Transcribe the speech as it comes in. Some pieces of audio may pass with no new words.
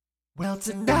Well,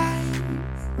 tonight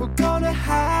we're gonna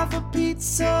have a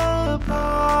pizza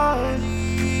party.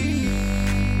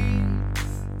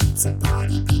 Pizza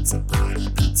party, pizza party,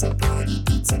 pizza party,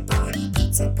 pizza party,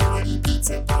 pizza party,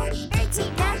 pizza party. Mary Kate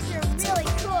and Ashley are really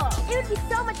cool. It would be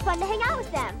so much fun to hang out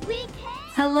with them. We can.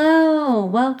 Hello,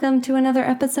 welcome to another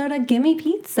episode of Gimme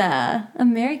Pizza, a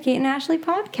Mary Kate and Ashley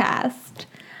podcast.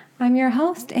 I'm your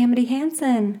host, Amity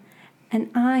Hansen, and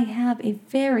I have a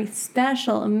very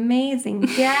special, amazing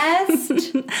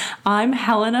guest. I'm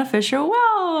Helena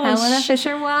Fisher-Welsh. Helena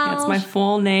Fisher-Welsh. That's my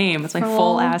full name. It's my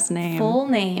full ass name. Full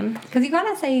name. Because you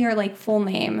gotta say your full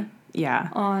name Yeah.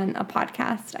 on a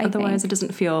podcast, Otherwise, I it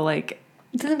doesn't feel like...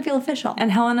 it doesn't feel official.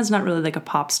 And Helena's not really like a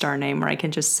pop star name where I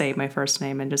can just say my first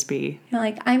name and just be... You're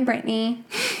like, I'm Brittany.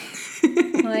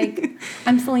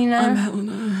 I'm Selena. I'm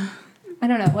Helena. I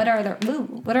don't know. What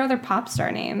are other pop star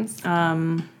names?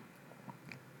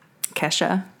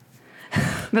 Kesha.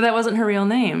 But that wasn't her real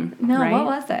name, No, right? what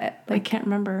was it? I can't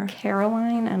remember.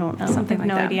 Caroline? I don't know. Something I have like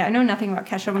no that. idea. I know nothing about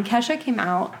Kesha. When Kesha came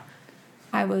out,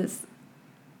 I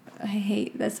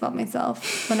hate this about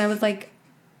myself. When I was I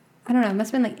don't know, it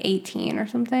must have been 18 or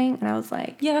something. And I was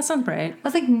like, Yeah, that sounds right. I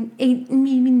was 8,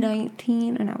 maybe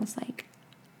 19. And I was like,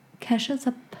 Kesha's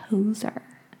a poser.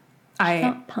 She's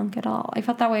not punk at all. I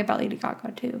felt that way about Lady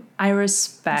Gaga too. I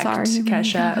respect Sorry, Lady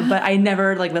Kesha, Gaga. but I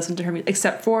never listened to her music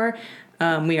except for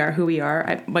We Are Who We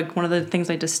Are. One of the things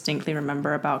I distinctly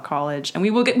remember about college, and we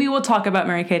will talk about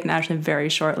Mary Kate and Ashley very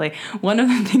shortly. One of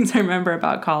the things I remember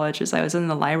about college is I was in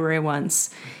the library once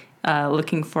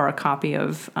looking for a copy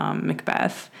of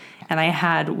Macbeth, and I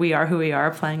had We Are Who We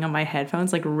Are playing on my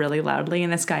headphones really loudly,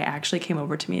 and this guy actually came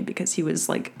over to me because he was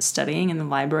studying in the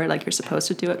library like you're supposed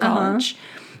to do at college.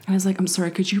 I was like, I'm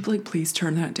sorry, could you please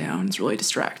turn that down? It's really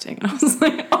distracting. And I was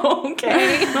like, oh,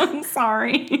 okay, I'm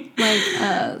sorry.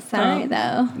 Sorry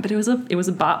though. But it was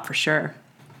a bop for sure.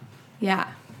 Yeah.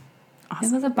 Awesome.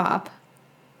 It was a bop.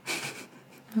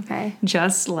 Okay.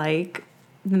 Just like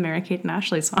the Mary Kate and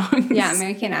Ashley songs. Yeah,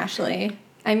 Mary Kate and Ashley.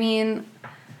 I mean,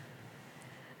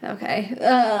 okay.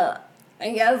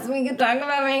 I guess we could talk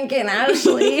about Mary Kate and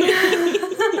Ashley.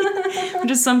 Which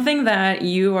is something that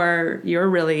you're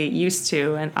really used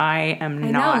to, and I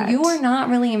am not. I know, you are not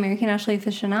really an Mary Kate and Ashley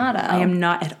aficionado. I am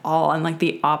not at all. I'm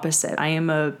the opposite. I am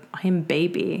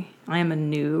baby. I am a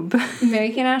noob. Mary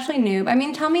Kate and Ashley noob. I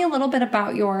mean, tell me a little bit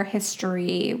about your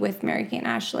history with Mary Kate and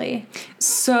Ashley.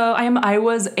 So I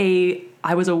was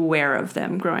aware of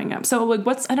them growing up. So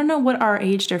I don't know what our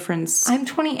age difference. I'm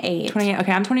 28. 28.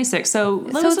 Okay, I'm 26. So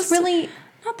it's really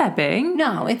not that big.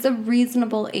 No, it's a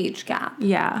reasonable age gap.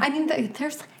 Yeah. I mean,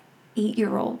 there's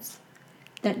 8-year-olds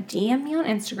that DM me on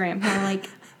Instagram who are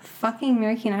fucking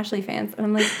Mary Kate and Ashley fans, and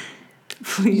I'm like,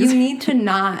 Please. you need to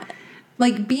not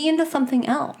be into something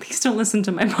else. Please don't listen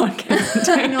to my podcast.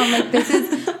 I know, I'm like, this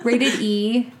is rated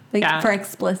E, for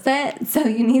explicit, so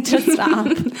you need to stop.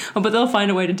 Oh, but they'll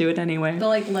find a way to do it anyway. They'll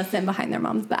listen behind their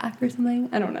mom's back or something.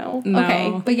 I don't know. No.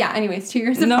 Okay, but yeah. Anyways, 2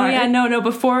 years apart. No.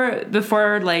 Before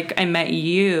I met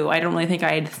you, I don't really think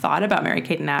I had thought about Mary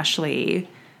Kate and Ashley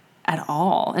at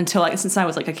all until since I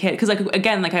was a kid. Because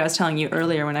again, I was telling you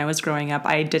earlier, when I was growing up,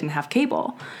 I didn't have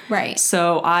cable. Right.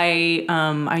 So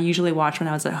I usually watched when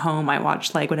I was at home. I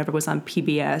watched whatever was on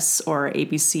PBS or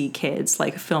ABC Kids,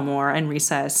 Fillmore and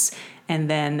Recess. And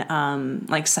then,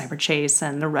 Cyber Chase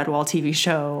and the Redwall TV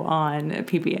show on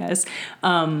PBS.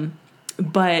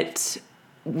 But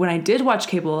when I did watch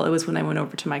cable, it was when I went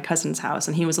over to my cousin's house,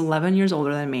 and he was 11 years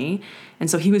older than me. And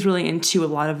so he was really into a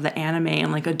lot of the anime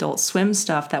and Adult Swim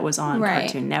stuff that was on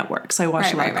Cartoon Network. So I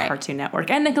watched a lot of Cartoon Network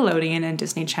and Nickelodeon and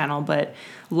Disney Channel, but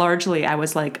largely I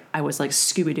was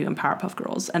Scooby-Doo and Powerpuff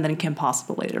Girls, and then Kim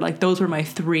Possible later. Those were my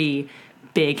 3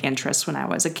 big interests when I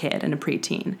was a kid and a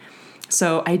preteen.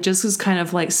 So I just was kind of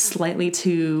slightly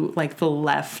to the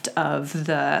left of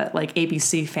the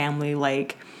ABC Family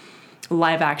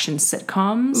live action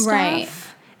sitcom stuff. Right.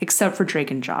 Except for Drake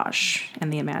and Josh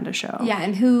and the Amanda Show. Yeah,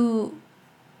 and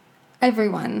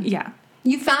everyone. Yeah.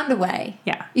 You found a way.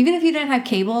 Yeah. Even if you didn't have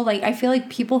cable, I feel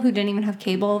people who didn't even have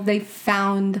cable, they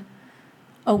found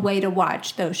a way to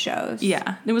watch those shows.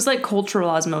 Yeah. It was cultural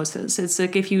osmosis. It's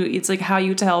it's how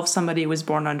you tell if somebody was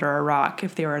born under a rock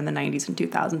if they were in the 90s and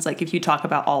 2000s. If you talk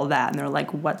about all that and they're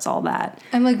like, what's all that?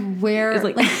 I'm where, were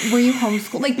you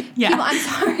homeschooled? Yeah. People, I'm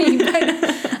sorry,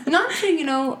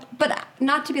 but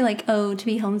not to be to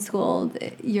be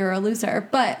homeschooled, you're a loser.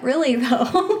 But really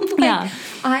though, yeah.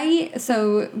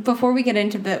 So before we get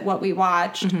into what we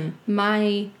watched,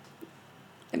 my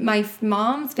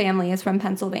mom's family is from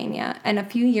Pennsylvania, and a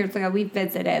few years ago we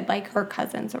visited her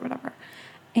cousins or whatever,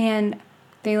 and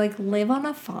they live on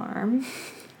a farm.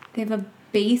 They have a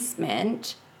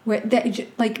basement where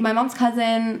like my mom's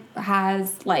cousin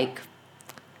has like,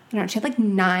 I don't know, she had like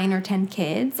 9 or 10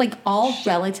 kids, like all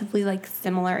relatively like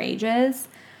similar ages.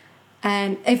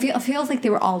 And it feels like they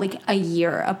were all like a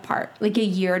year apart, like a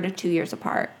year to 2 years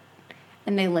apart.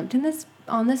 And they lived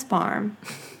on this farm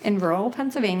in rural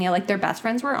Pennsylvania. Like their best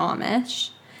friends were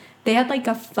Amish. They had like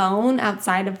a phone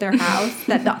outside of their house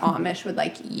that the Amish would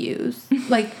like use.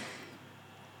 Like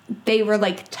they were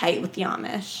like tight with the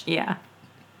Amish. Yeah.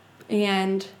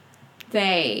 And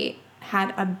they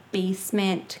had a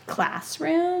basement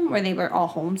classroom where they were all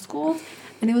homeschooled.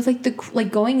 And it was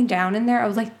like going down in there, I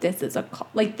was like, this is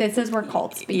where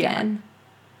cults begin.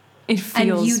 It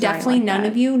feels and you very definitely, like none that.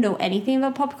 of you know anything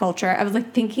about pop culture. I was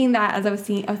like thinking that as I was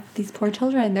seeing these poor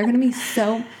children, they're going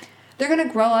to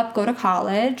grow up, go to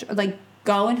college, or like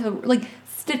go into the, like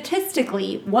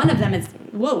statistically, one of them is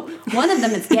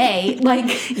gay.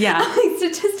 Like, Yeah. like,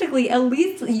 statistically, at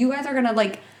least you guys are going to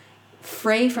like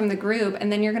fray from the group,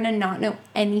 and then you're going to not know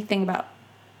anything about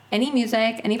any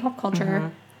music, any pop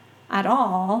culture at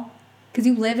all, because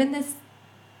you live in this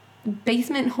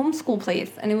basement homeschool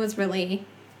place. And it was really...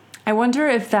 I wonder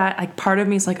if that, like, part of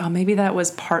me is like, oh, maybe that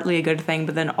was partly a good thing,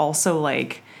 but then also,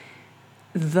 like,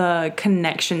 the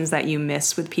connections that you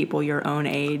miss with people your own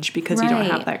age because you don't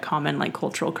have Right. that common, like,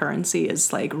 cultural currency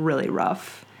is, like, really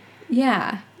rough.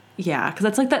 Yeah. Yeah, because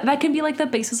that's, like, that can be, like, the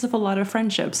basis of a lot of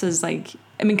friendships is, like,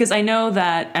 I mean, because I know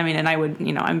that, I mean, and I would,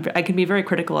 you know, I can be very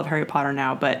critical of Harry Potter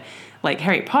now, but, like,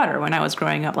 Harry Potter, when I was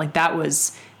growing up, like, that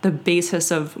was the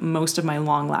basis of most of my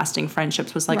long-lasting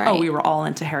friendships was, like, Right. oh, we were all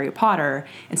into Harry Potter,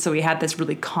 and so we had this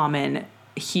really common,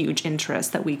 huge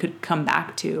interest that we could come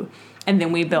back to, and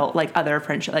then we built, like, other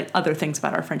friendship, like, other things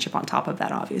about our friendship on top of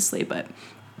that, obviously, but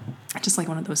just, like,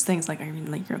 one of those things, like, I mean,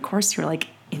 like, of course you're, like,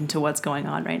 into what's going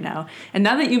on right now. And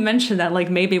now that you mentioned that, like,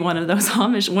 maybe one of those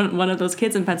Amish, one of those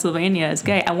kids in Pennsylvania is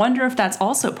gay, I wonder if that's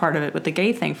also part of it with the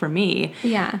gay thing for me.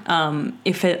 Yeah.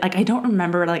 If it, like, I don't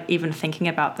remember, like, even thinking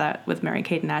about that with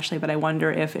Mary-Kate and Ashley, but I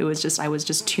wonder if it was just, I was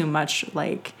just too much,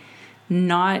 like,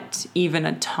 not even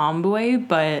a tomboy,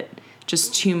 but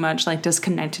just too much, like,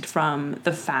 disconnected from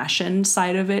the fashion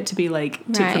side of it to be, like,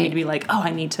 for me Right. to be like, oh,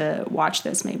 I need to watch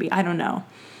this maybe. I don't know.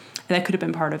 That could have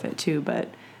been part of it too, but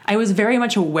I was very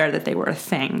much aware that they were a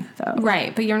thing, though.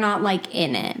 Right, but you're not like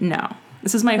in it. No.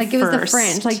 This is my Like first. it was the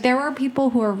fringe. Like there were people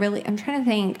who were really, I'm trying to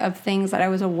think of things that I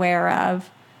was aware of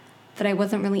that I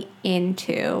wasn't really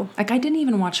into. Like, I didn't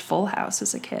even watch Full House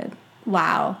as a kid.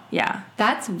 Wow. Yeah.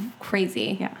 That's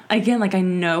crazy. Yeah. Again, like, I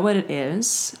know what it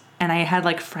is, and I had,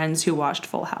 like, friends who watched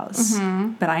Full House,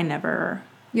 but I never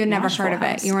You had never watched heard Full of it.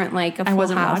 House. You weren't like a I Full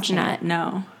wasn't House watching nut. it.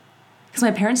 No. Because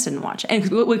my parents didn't watch it.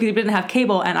 And we didn't have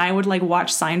cable, and I would, like,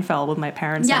 watch Seinfeld with my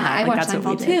parents. Yeah, on that. I Like, watched that's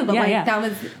what we Seinfeld did. too, but Yeah, like yeah. that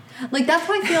was like that's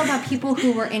how I feel about people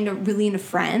who were really into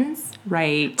Friends.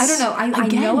 Right. I don't know. I know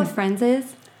Again. what Friends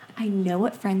is. I know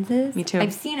what Friends is. Me too.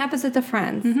 I've seen episodes of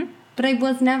Friends, but I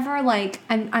was never like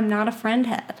I'm not a friend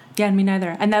head. Yeah, me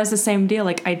neither. And that was the same deal.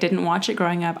 Like, I didn't watch it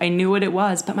growing up. I knew what it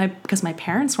was, but because my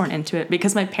parents weren't into it,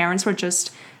 because my parents were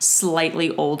just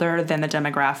slightly older than the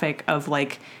demographic of,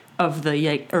 like, of the,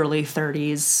 like, early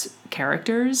 30s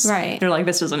characters. Right. They're like,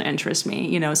 this doesn't interest me,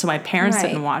 you know? So my parents Right.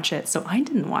 didn't watch it, so I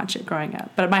didn't watch it growing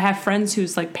up. But I have friends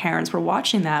whose, like, parents were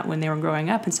watching that when they were growing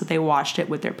up, and so they watched it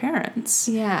with their parents.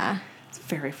 Yeah. It's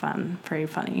very fun, very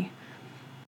funny.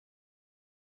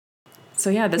 So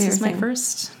yeah, this is my Interesting.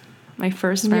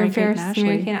 first Your Mary-Kate and first Ashley.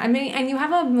 American. I mean, and you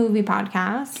have a movie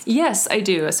podcast. Yes, I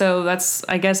do. So that's,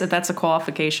 I guess if that's a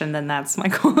qualification, then that's my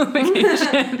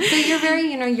qualification. So you're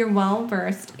very, you're well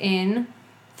versed in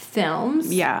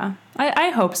films. Yeah, I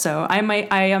hope so. I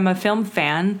am a film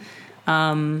fan.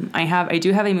 I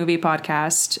do have a movie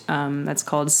podcast that's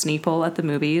called Sneeple at the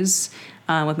Movies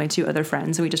with my 2 other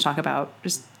friends, and we just talk about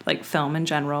just, like, film in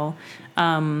general.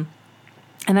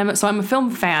 And I'm a film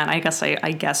fan. I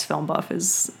guess film buff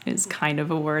is kind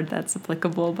of a word that's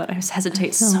applicable, but I just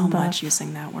hesitate so Film much buff.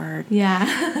 using that word. Yeah.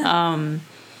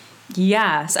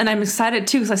 Yes, and I'm excited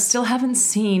too because I still haven't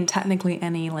seen technically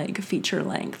any, like, feature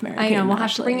length Mary I Kate know. and We'll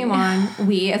have to bring you Ashley. on.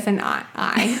 We, as an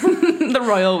I. The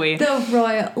royal we.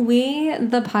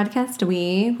 The podcast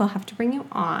we will have to bring you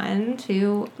on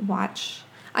to watch.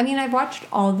 I mean, I've watched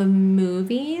all the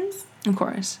movies Of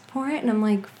course. for it, and I'm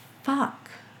like, fuck.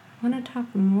 I want to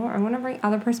talk more. I want to bring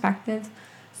other perspectives.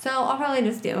 So I'll probably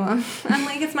just do them. I'm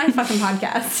like, it's my fucking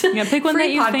podcast. Yeah, pick one that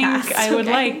Free you podcast, think I would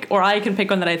okay? like, or I can pick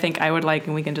one that I think I would like,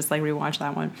 and we can just, like, rewatch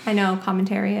that one. I know,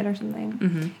 commentary it or something.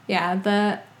 Mm-hmm.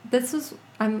 Yeah,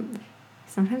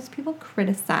 sometimes people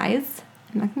criticize.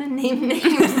 I'm not going to name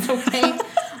names, okay?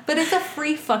 But it's a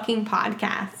free fucking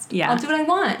podcast. Yeah. I'll do what I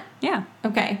want. Yeah.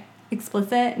 Okay.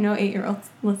 Explicit? No 8-year-olds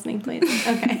listening, please.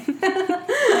 Okay.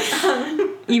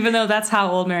 Even though that's how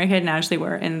old Mary-Kate and Ashley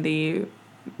were in the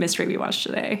mystery we watched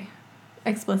today.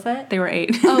 Explicit? They were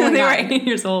 8. Oh my They God. were 8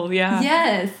 years old, yeah.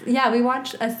 Yes. Yeah, we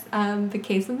watched The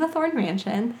Case of the Thorn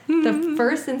Mansion, the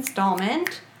first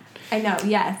installment. I know,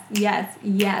 yes.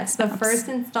 The first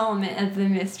installment of the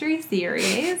mystery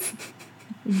series,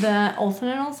 the Olsen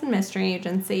 & Olsen Mystery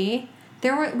Agency.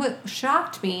 What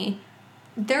shocked me,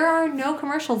 there are no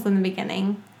commercials in the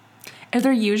beginning. Are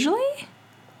there usually?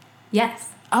 Yes.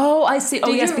 Oh, I see.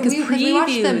 Oh, yes, because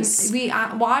previews. We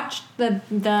watched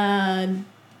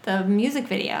the music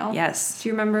video. Yes. Do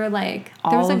you remember, like,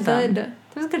 All of them. there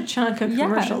was a good chunk of Yeah,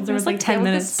 commercials. there was, like, 10 Tale of the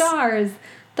minutes. Stars,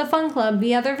 The Fun Club,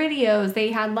 the other videos.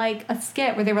 They had, like, a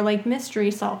skit where they were, like,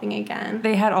 mystery solving again.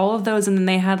 They had all of those, and then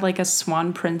they had, like, a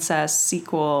Swan Princess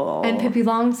sequel. And Pippi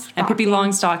Longstocking. And Pippi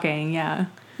Longstocking, yeah.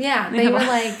 Yeah, they were,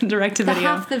 like, direct-to-video.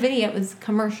 half the video was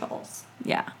commercials.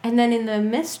 Yeah. And then in the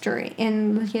mystery,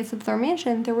 in The Case of the Thorn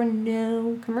Mansion, there were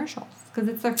no commercials. Because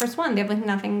it's their first one. They have, like,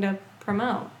 nothing to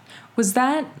promote. Was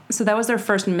that, so that was their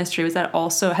first mystery. Was that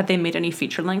also, had they made any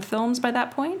feature-length films by that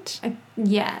point?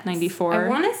 Yes. 94? I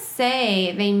want to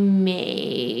say they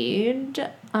made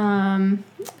I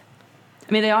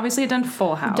mean, they obviously had done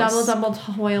Full House. Double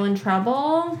Toil and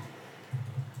Trouble. Oh,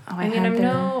 I mean,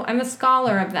 I'm a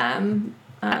scholar of them,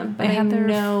 but I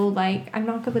know, like, I'm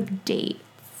not good with dates.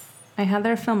 I had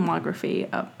their filmography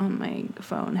up on my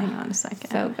phone. Hang on a second.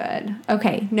 So good.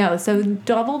 Okay, no, so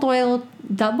Double Toil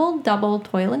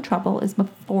and Trouble is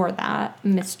before that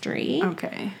mystery.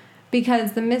 Okay.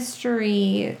 Because the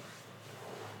mystery,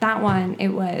 that one, it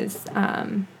was,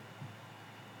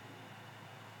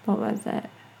 what was it?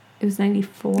 It was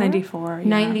 94? 94, yeah.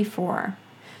 94.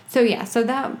 So, yeah, so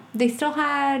that, they still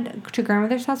had To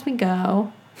Grandmother's House We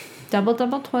Go, Double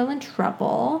Toil and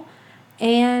Trouble,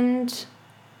 and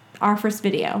Our First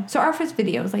Video. So Our First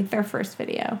Video was, like, their first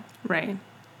video. Right.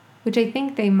 Which I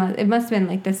think it must have been,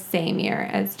 like, the same year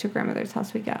as To Grandmother's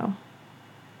House We Go.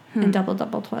 And Double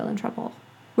Toil and Trouble.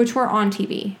 Which were on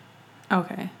TV.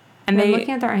 Okay. And I'm looking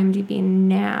at their IMDb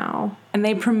now. And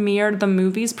the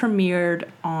movies premiered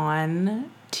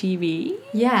on TV?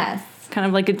 Yes. Kind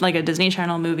of like a Disney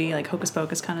Channel movie, like Hocus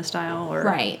Pocus kind of style? Or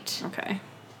Right. Okay.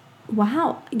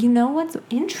 Wow. You know what's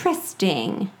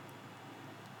interesting?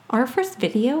 Our First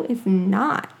Video is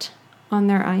not on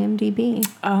their IMDb.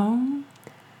 Oh.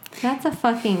 That's a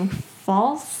fucking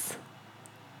false.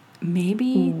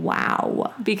 Maybe.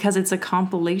 Wow. Because it's a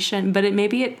compilation, but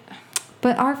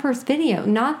But Our First Video,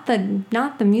 not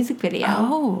the music video.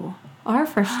 Oh. Our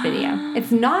First Video.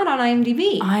 It's not on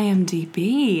IMDb.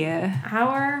 IMDb.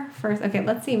 Our First. Okay,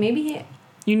 let's see. Maybe.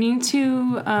 You need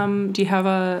to. Do you have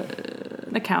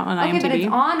an account on IMDb? Okay, but it's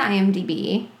on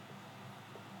IMDb.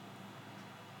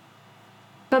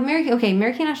 But Mary Kate and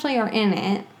Ashley are in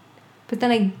it. But then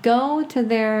I go to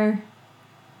their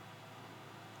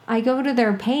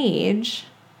page,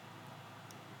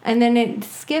 and then it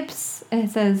skips. It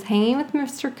says Hanging with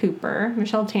Mr. Cooper.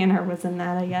 Michelle Tanner was in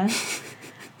that, I guess.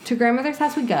 To Grandmother's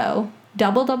House We Go.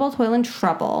 Double Toil and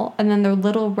Trouble. And then The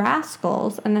Little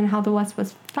Rascals. And then How the West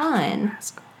Was Fun.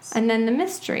 Rascals. And then The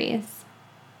Mysteries.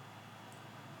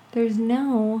 There's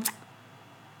no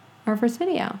Our First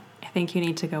Video. I think you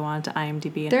need to go on to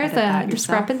IMDb and There's edit that a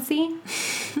yourself. discrepancy.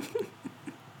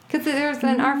 Because there's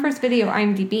an Our First Video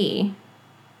IMDb.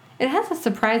 It has a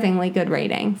surprisingly good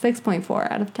rating.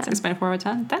 6.4 out of 10. 6.4 out of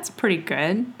 10? That's pretty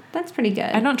good. That's pretty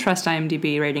good. I don't trust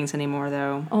IMDb ratings anymore,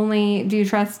 though. Only, do you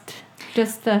trust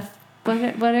just the,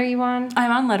 what are you on?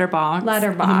 I'm on Letterboxd.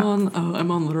 Letterboxd.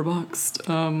 I'm on Letterboxd.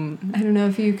 I don't know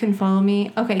if you can follow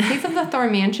me. Okay, Case of the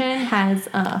Thorn Mansion has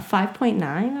a 5.9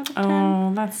 out of 10.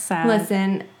 Oh, that's sad.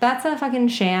 Listen, that's a fucking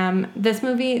sham. This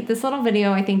little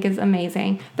video I think is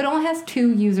amazing, but it only has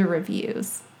 2 user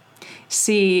reviews.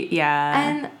 See, yeah.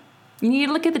 And you need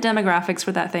to look at the demographics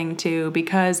for that thing too,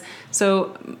 because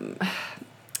so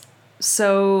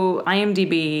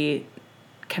IMDb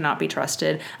cannot be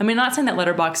trusted. I mean, not saying that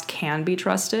Letterboxd can be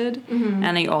trusted,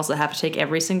 and you also have to take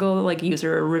every single like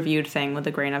user reviewed thing with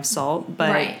a grain of salt. But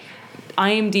Right.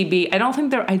 IMDb, I don't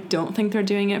think they're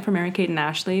doing it for Mary-Kate and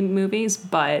Ashley movies,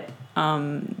 but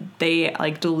they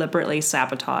like deliberately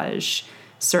sabotage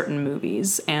certain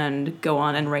movies and go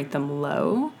on and rate them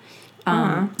low.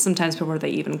 Sometimes before they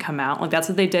even come out. Like that's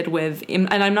what they did with,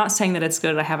 and I'm not saying that it's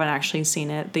good, I haven't actually seen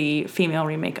it, the female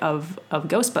remake of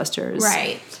Ghostbusters.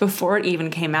 Right. Before it even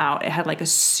came out, it had like a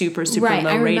super Right, low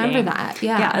I rating. remember that,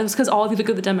 yeah. Yeah, it was because if you look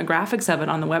at the demographics of it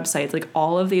on the website, it's like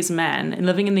all of these men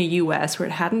living in the US where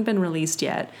it hadn't been released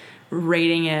yet,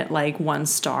 rating it like 1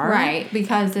 star. right,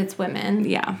 because it's women.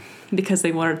 Yeah. Because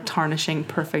they were tarnishing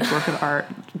perfect work of art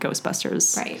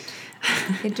Ghostbusters. Right.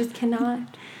 It just cannot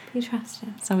be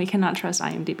trusted. So we cannot trust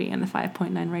IMDb and the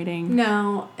 5.9 rating.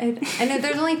 No. And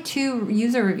there's only 2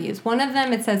 user reviews. One of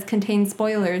them, it says contains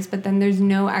spoilers, but then there's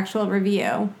no actual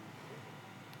review.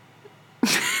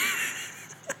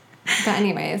 But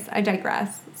anyways, I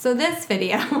digress. So this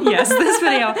video. Yes, this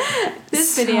video.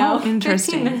 This So video.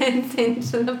 interesting. 15 minutes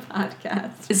into the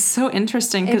podcast. It's so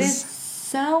interesting It is because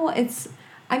so,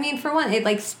 I mean, for one, it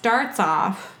like starts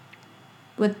off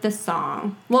with the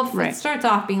song. Well, Right. it starts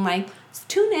off being like,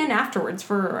 tune in afterwards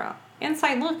for an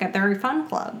inside look at their fun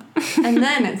club. And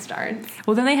then it starts.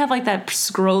 well, then they have like that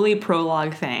scrolly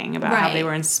prologue thing about how they Right.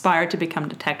 were inspired to become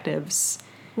detectives.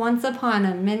 Once upon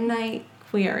a midnight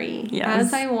query. Yes.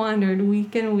 As I wandered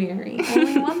weak and weary.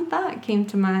 Only one thought came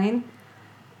to mind.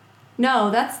 No,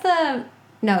 that's the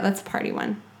party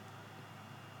one.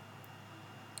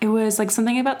 It was like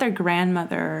something about their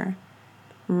grandmother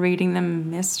reading them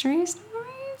mystery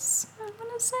stories, I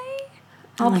want to say.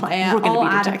 I'll Like, play it. we're gonna I'll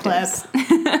be add a clip.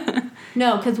 detectives.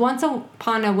 No, because once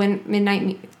upon a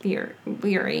midnight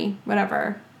weary,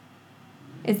 whatever,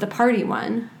 is the party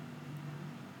one.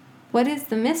 What is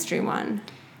the mystery one?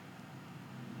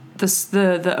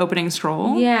 The opening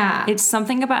scroll. Yeah. It's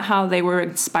something about how they were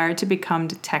inspired to become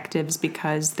detectives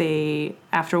because they,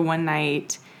 after one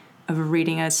night of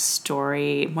reading a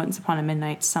story, Once Upon a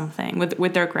Midnight something,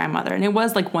 with their grandmother. And it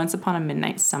was like Once Upon a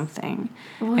Midnight something.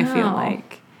 I feel Wow.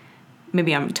 like.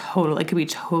 Maybe I could be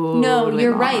totally No,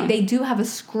 you're wrong. right. They do have a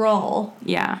scroll.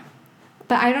 Yeah.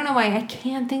 But I don't know why I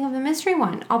can't think of the mystery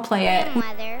one. I'll play it.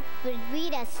 Grandmother would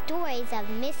read us stories of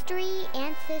mystery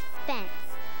and suspense.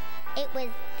 It was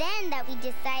then that we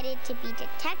decided to be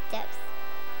detectives.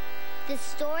 The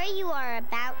story you are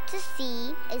about to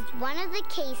see is one of the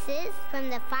cases from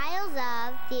the files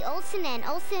of the Olsen &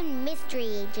 Olsen Mystery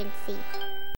Agency.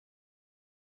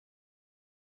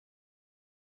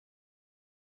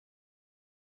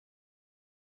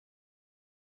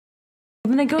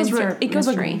 And then it goes Insert like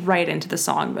mystery. right into the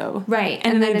song though. Right.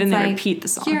 And, then it's they like, repeat the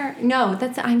song.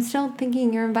 I'm still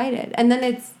thinking You're Invited. And then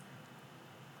it's,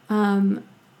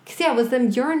 because yeah, it was the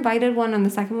You're Invited one on the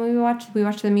second one we watched. We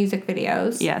watched the music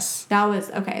videos. Yes. That was,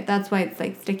 okay, that's why it's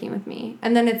like sticking with me.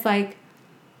 And then it's like,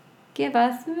 give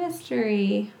us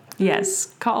mystery. Yes.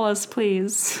 Call us,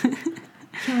 please.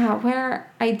 Yeah, where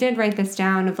I did write this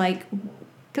down of like,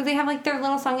 because they have like their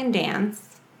little song and dance,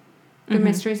 their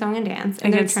mystery song and dance,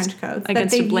 and their trench coats. that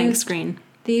Against a they've blank used- screen.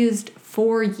 They used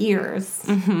 4 years.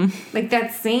 Like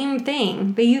that same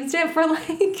thing. They used it for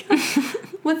like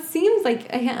what seems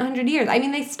like 100 years. I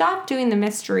mean, they stopped doing the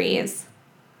mysteries.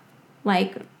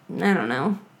 Like, I don't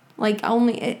know. Like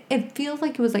only, it feels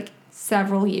like it was like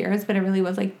several years, but it really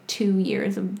was like 2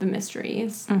 years of the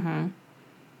mysteries.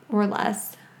 Or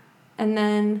less. And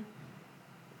then,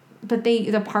 but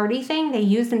the party thing they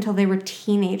used until they were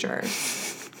teenagers.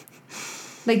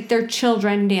 Like their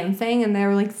children dancing, and they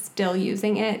were like still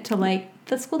using it to like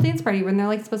the school dance party when they're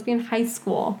like supposed to be in high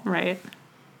school. Right.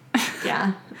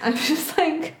 Yeah, I'm just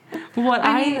like, What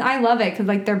I mean, I love it because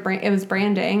like it was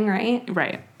branding, right?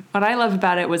 Right. What I love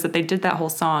about it was that they did that whole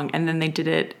song and then they did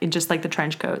it in just like the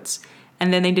trench coats.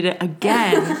 And then they did it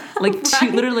again, like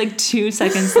literally like 2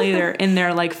 seconds later in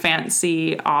their like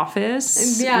fancy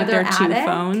office Yeah, with their their 2 attic.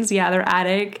 phones. Yeah, their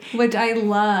attic. Which I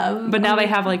love. But now they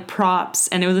have like props,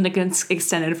 and it was an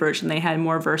extended version. They had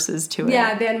more verses to it.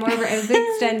 Yeah, they had more. It was the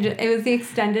extended. It was the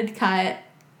extended cut.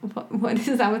 What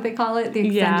is that? What they call it? The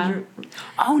extended. Yeah.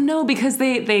 Oh no, because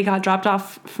they got dropped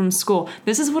off from school.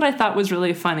 This is what I thought was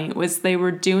really funny was they were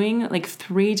doing like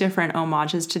 3 different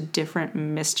homages to different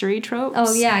mystery tropes.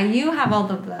 Oh yeah, you have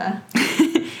all of the.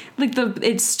 Like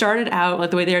it started out like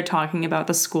the way they were talking about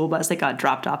the school bus that got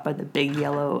dropped off by the big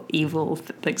yellow evil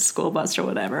like school bus or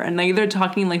whatever, and like they're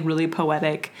talking like really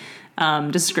poetic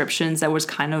descriptions that was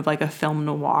kind of like a film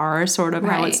noir sort of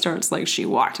how it Right. starts like she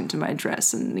walked into my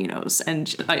dress and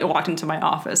and I walked into my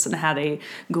office and had a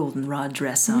goldenrod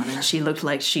dress on and she looked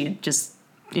like she just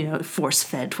force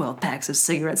fed 12 packs of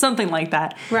cigarettes, something like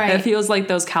that. Right. It feels like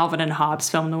those Calvin and Hobbes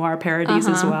film noir parodies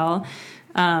as well.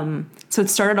 So it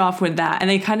started off with that, and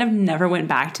they kind of never went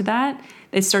back to that.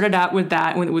 It started out with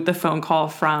that with the phone call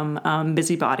from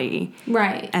Busybody,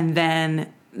 Right. and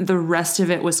then the rest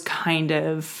of it was kind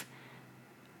of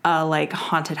like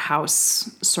haunted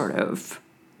house sort of,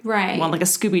 Right. well, like a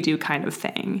Scooby-Doo kind of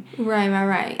thing.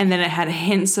 Right. And then it had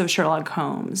hints of Sherlock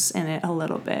Holmes in it a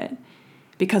little bit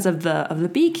because of the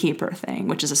beekeeper thing,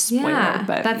 which is a spoiler. Yeah,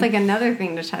 but that's like another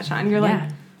thing to touch on. You're Yeah.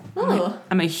 like, oh,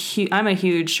 I'm a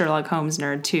huge Sherlock Holmes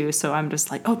nerd too, so I'm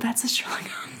just like, oh, that's a Sherlock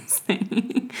Holmes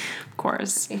thing. Of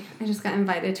course. I just got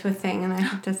invited to a thing and I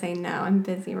have to say no. I'm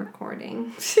busy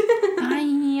recording.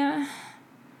 Bye.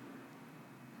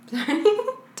 Sorry.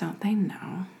 Don't they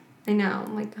know? I know. Oh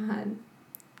my God.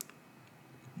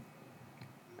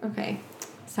 Okay.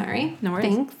 Sorry. No worries.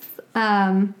 Thanks.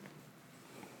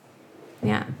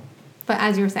 Yeah. But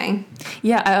as you were saying.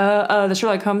 Yeah, the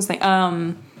Sherlock Holmes thing.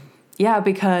 Yeah,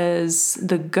 because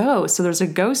the ghost, so there's a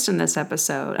ghost in this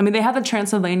episode. I mean, they have the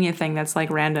Transylvania thing that's like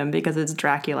random because it's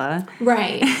Dracula.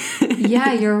 Right.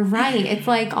 Yeah, you're right. It's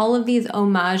like all of these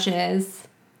homages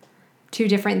to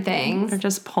different things. They're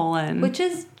just pulling. Which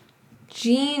is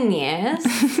genius.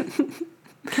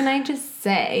 Can I just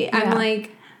say? Yeah. I'm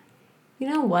like, you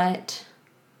know what?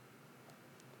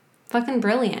 Fucking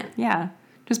brilliant. Yeah.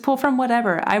 Just pull from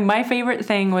whatever. My favorite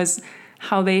thing was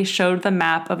how they showed the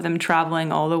map of them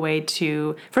traveling all the way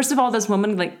to... First of all, this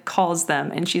woman like calls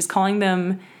them and she's calling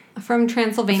them... From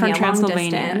Transylvania, long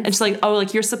distance. And she's like, oh,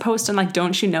 like you're supposed to, like,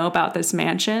 don't you know about this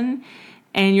mansion?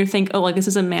 And you think, oh, like this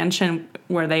is a mansion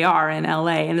where they are in LA.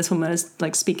 And this woman is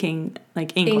like speaking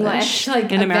like English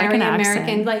like in a American very accent.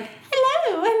 American, like,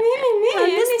 hello, I'm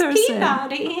this Miss person.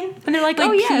 Peabody. And they're like, Like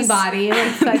oh, yes. Peabody,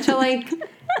 like such a like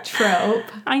trope.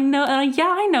 I know,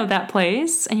 I know that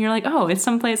place. And you're like, oh, it's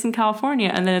someplace in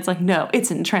California. And then it's like, no, it's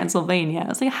in Transylvania.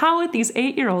 It's like, how would these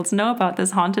 8-year-olds know about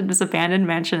this haunted, this abandoned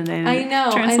mansion in I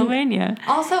know. Transylvania? And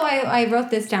also, I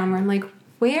wrote this down where I'm like,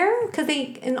 where? Because they,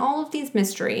 in all of these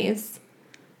mysteries,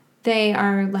 they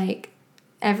are like,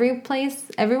 every place,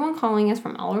 everyone calling us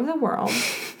from all over the world.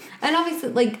 And obviously,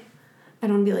 like, I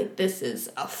don't want to be like, this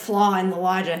is a flaw in the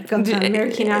logic of the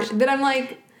American National. But I'm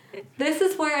like, this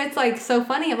is where it's like so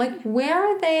funny. I'm like, where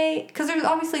are they? Because there's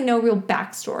obviously no real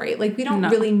backstory. Like, we don't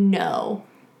really know.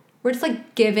 We're just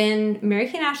like given Mary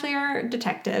Kate and Ashley are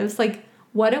detectives. Like,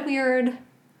 what a weird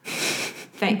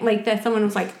thing. Like, that someone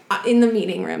was like, in the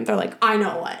meeting room, they're like, I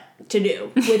know what to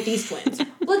do with these twins.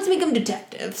 Let's make them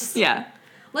detectives. Yeah.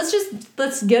 Let's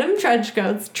get them trench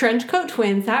coats. Trench coat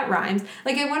twins, that rhymes.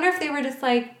 Like, I wonder if they were just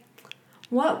like,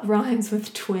 what rhymes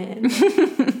with twin?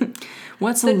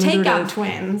 What's The alliterative? takeout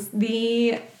twins,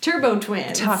 the turbo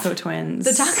twins, Taco twins.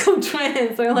 the taco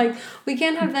twins. They're like, we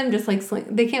can't have them just like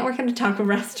they can't work in a taco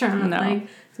restaurant. No. Like,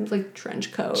 seems like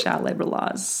trench coat. Child labor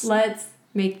laws. Let's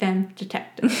make them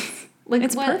detectives. Like,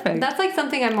 It's perfect. That's like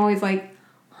something I'm always like,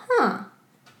 huh.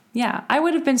 Yeah, I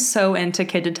would have been so into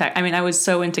Kid Detective. I mean, I was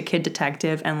so into Kid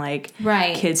Detective and like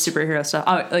Right. kid superhero stuff.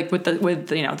 Like with the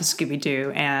you know the Scooby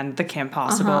Doo and the Kim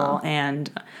Possible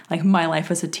and like My Life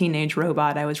as a Teenage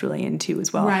Robot. I was really into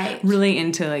as well. Right. Really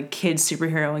into like kid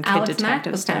superhero and Alex kid detective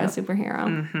Mack was stuff. kind of a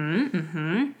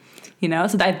superhero. You know,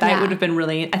 so that Yeah. would have been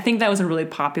really. I think that was a really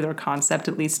popular concept,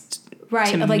 at least Right,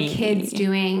 to of like me. kids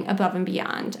doing above and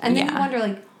beyond. And then you Yeah. wonder,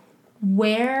 like,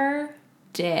 where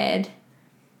did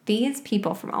these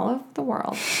people from all over the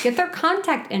world get their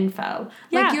contact info?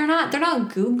 Like, Yeah. they're not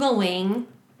Googling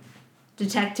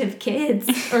detective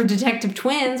kids or detective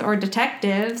twins or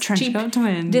detectives. Trench cheap coat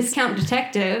twins. discount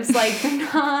detectives. Like, they're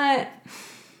not.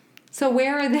 So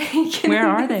where are they getting Where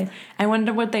are this? they? I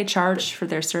wonder what they charge for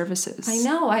their services. I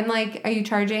know. I'm like, are you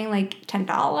charging like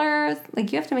 $10?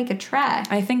 Like, you have to make a trek.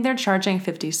 I think they're charging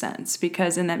 50 cents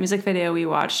because in that music video we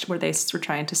watched where they were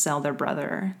trying to sell their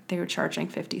brother, they were charging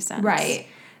 50 cents. Right.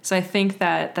 So I think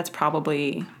that's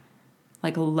probably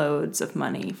like loads of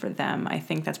money for them. I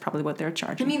think that's probably what they're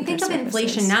charging. I mean, for think their of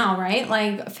inflation services. now, right?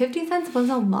 Like, 50 cents was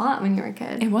a lot when you were a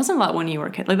kid. It wasn't a lot when you were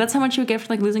a kid. Like that's how much you would get for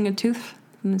like losing a tooth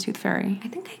from the tooth fairy. I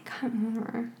think I got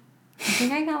more. I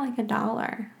think I got like $1.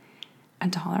 $1?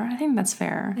 I think that's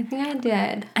fair. I think I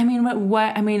did. I mean,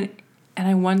 what I mean, and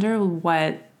I wonder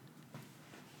what,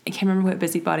 I can't remember what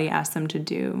Busybody asked them to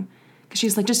do. Because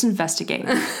she's like, just investigate.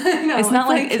 No, It's not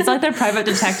like it's like they're private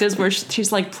detectives where she's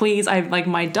like, please,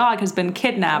 my dog has been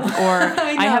kidnapped or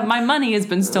I have my money has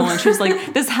been stolen. She's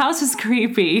like, this house is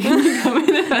creepy. Can you come and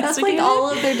investigate? That's like all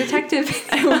of their detective.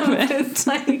 It's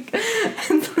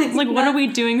like, what are we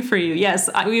doing for you? Yes,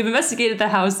 we've investigated the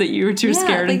house that you were too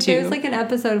scared like into. there's like an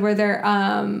episode where they're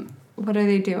what are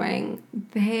they doing?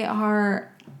 They are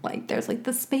like there's like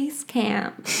the space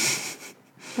camp.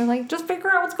 They're like, just figure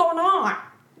out what's going on.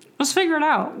 Let's figure it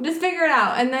out. Just figure it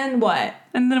out. And then what?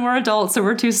 And then we're adults, so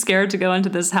we're too scared to go into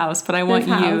this house. But I want This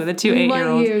you, house. the two We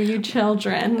 8-year-olds. want you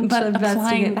children, But to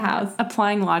investigate the house.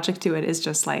 applying logic to it is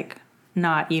just like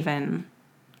not even.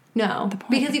 No, point.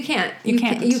 because you can't. You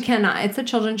can't. You cannot. It's a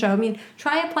children's show. I mean,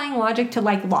 try applying logic to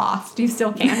like Lost. You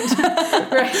still can't,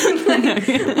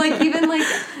 right? Like even like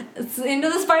Into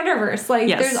the Spider-Verse. Like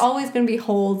Yes. there's always going to be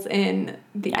holes in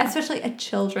the, especially a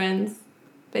children's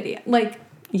video. Like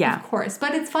Yeah. Of course.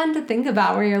 But it's fun to think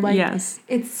about where you're like, Yes.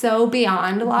 it's so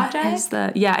beyond logic.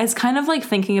 It's kind of like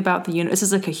thinking about the universe. This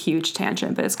is like a huge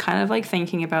tangent, but it's kind of like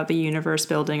thinking about the universe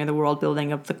building or the world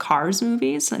building of the Cars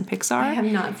movies and Pixar. I have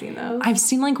not seen those. I've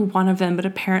seen like one of them, but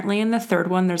apparently in the third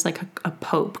one there's like a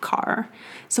Pope car.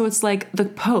 So it's like the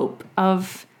Pope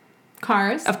of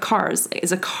Cars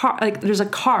is a car, like there's a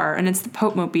car and it's the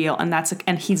Pope mobile, and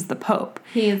and he's the Pope.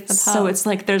 He is the Pope. So it's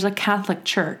like there's a Catholic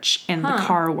church in the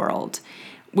car world,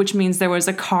 which means there was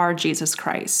a car Jesus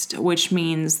Christ, which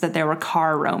means that there were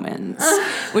car Romans,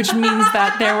 which means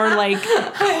that there were like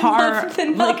car,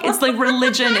 like it's like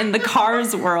religion in the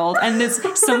Cars world. And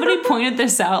somebody pointed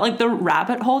this out, like the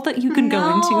rabbit hole that you can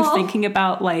go into thinking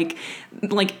about like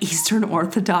Eastern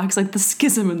Orthodox, like the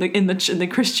schism in the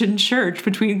Christian church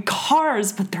between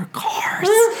cars, but they're cars.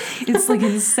 It's like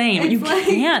insane. You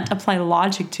can't apply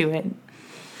logic to it.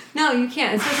 No, you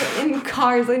can't. Especially in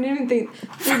Cars. I didn't even think.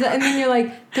 And then you're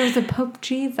like, there was a Pope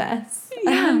Jesus. And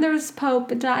then there was Pope.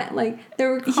 Like,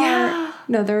 there were car. Yeah.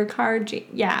 No, there were car.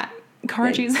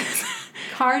 Car Jesus.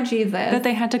 Car Jesus. That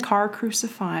they had to car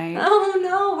crucify. Oh,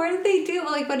 no. Where did they do?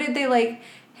 Like, what did they, like,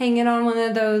 hang it on one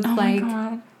of those,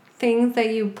 things that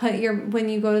you put when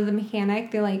you go to the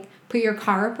mechanic? They, like, put your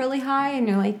car up really high, and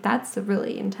you're like, that's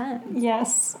really intense.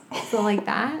 Yes. So, like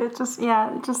that? It just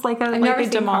like never they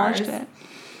demolished Cars. it.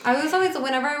 I was always,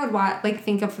 whenever I would watch, like,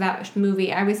 think of that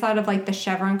movie, I always thought of, like, the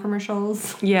Chevron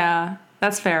commercials. Yeah,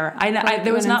 that's fair.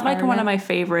 There was not like one of my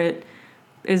favorite.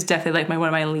 Is definitely like one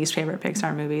of my least favorite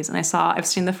Pixar movies, and I've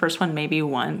seen the first one maybe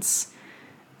once.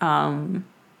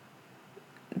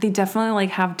 They definitely like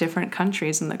have different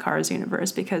countries in the Cars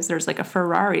universe, because there's like a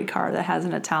Ferrari car that has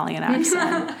an Italian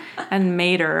accent, and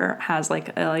Mater has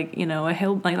like a not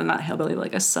hillbilly,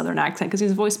 like a southern accent, because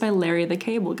he's voiced by Larry the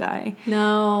Cable Guy.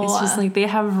 No. It's just like they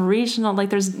have regional, like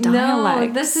there's dialects.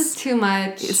 No, this is too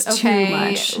much. It's okay, too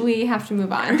much. We have to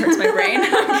move on. It hurts my brain.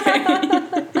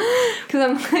 Because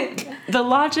I'm like, the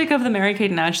logic of the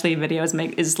Mary-Kate and Ashley videos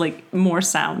is like more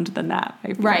sound than that.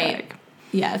 I feel like.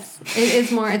 Yes, it is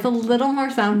more. It's a little more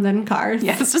sound than Cars.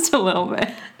 Yes, just a little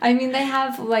bit. I mean, they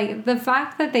have like the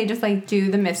fact that they just like do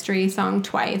the mystery song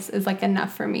twice is like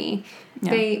enough for me.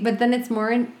 Yeah. But then it's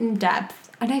more in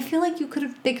depth, and I feel like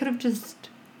they could have just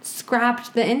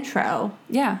scrapped the intro.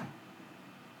 Yeah.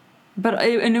 But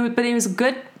it was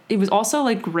good. It was also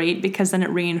like great because then it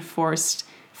reinforced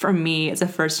for me as a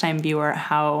first-time viewer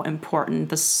how important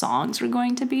the songs were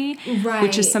going to be, right?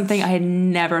 Which is something I had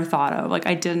never thought of. Like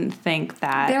I didn't think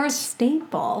that they're a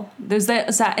staple. Is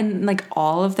that in like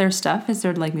all of their stuff? Is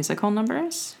there like musical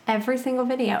numbers? Every single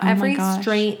video, Oh every my gosh.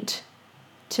 straight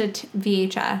to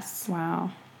VHS. Wow.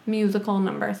 Musical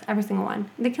numbers, every single one.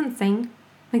 They can sing,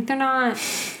 like they're not.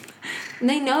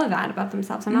 They know that about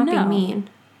themselves. I'm not being mean.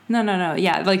 No.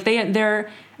 Yeah, like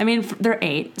they're. I mean, they're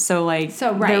 8, so like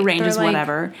their range is like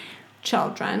whatever.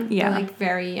 Children, Yeah, they're like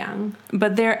very young.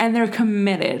 But they're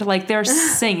committed. Like they're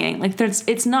singing. Like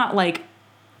it's not like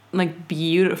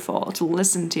beautiful to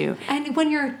listen to. And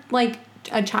when you're like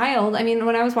a child, I mean,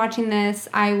 when I was watching this,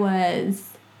 I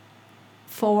was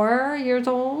 4 years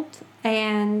old,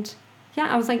 and yeah,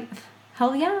 I was like,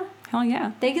 hell yeah. Hell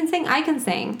yeah. They can sing, I can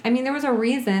sing. I mean, there was a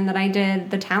reason that I did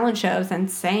the talent shows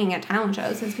and sang at talent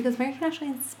shows. It's because Mary-Kate actually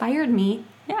inspired me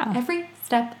every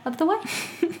step of the way.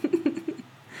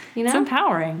 You know? It's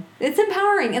empowering. It's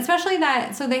empowering, especially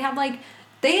that, so they have like,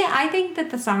 I think that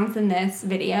the songs in this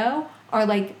video are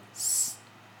like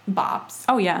bops.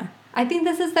 Oh, yeah. I think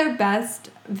this is their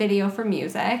best video for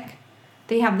music.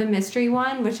 They have the mystery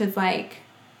one, which is like,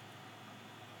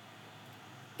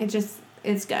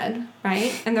 it's good,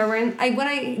 right? And they're wearing, and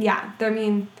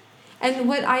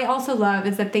what I also love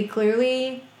is that they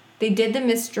did the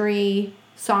mystery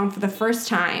song for the first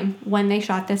time when they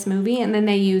shot this movie, and then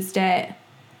they used it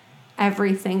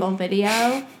every single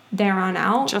video there on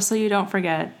out. Just so you don't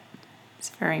forget, it's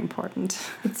very important.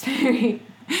 It's very,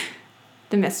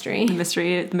 the mystery.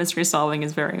 The mystery solving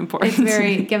is very important. It's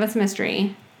very, give us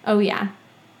mystery. Oh yeah.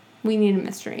 We need a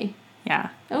mystery. Yeah.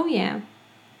 Oh yeah.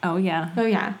 Oh yeah. Oh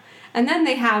yeah. And then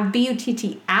they have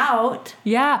BUTT Out.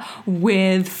 Yeah,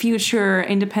 with future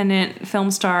independent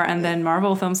film star and then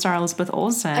Marvel film star Elizabeth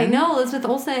Olsen. I know, Elizabeth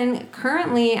Olsen,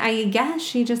 currently, I guess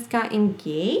she just got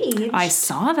engaged. I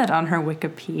saw that on her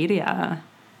Wikipedia.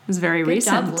 It was very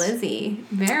recent. Good job, Lizzie.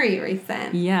 Very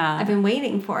recent. Yeah. I've been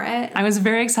waiting for it. I was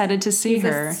very excited to see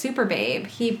her. He's a super babe.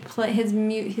 He play his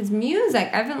music.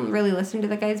 I haven't really listened to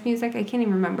the guy's music. I can't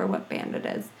even remember what band it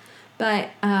is.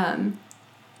 But,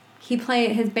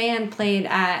 his band played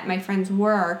at my friend's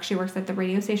work. She works at the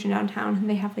radio station downtown, and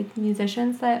they have like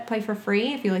musicians that play for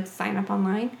free if you like to sign up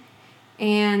online.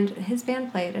 And his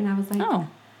band played, and I was like, oh,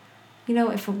 You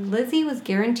know, if Lizzie was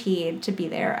guaranteed to be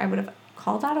there, I would have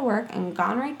called out of work and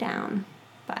gone right down.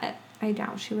 But I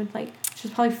doubt she would, like...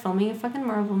 She's probably filming a fucking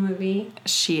Marvel movie.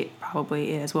 She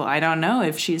probably is. Well, I don't know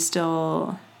if she's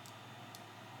still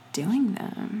doing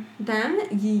them.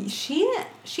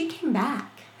 She came back.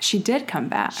 She did come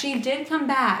back. She did come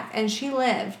back, and she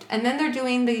lived. And then they're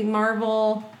doing the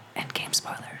Marvel... Endgame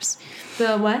spoilers.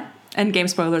 The what? Endgame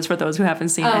spoilers for those who haven't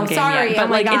seen Endgame sorry. yet. But,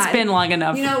 my God. It's been long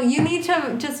enough. You know, you need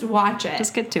to just watch it.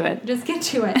 Just get to it. Just get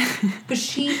to it. But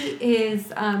she is...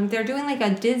 they're doing, like,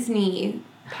 a Disney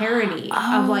parody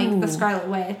of, like, the Scarlet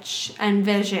Witch and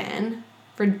Vision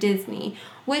for Disney.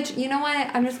 Which, you know what?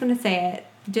 I'm just going to say it.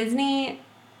 Disney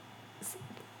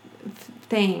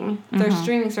thing, their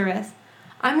streaming service...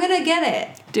 I'm going to get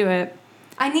it. Do it.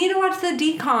 I need to watch the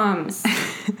DComs.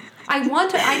 I went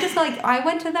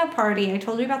to that party. I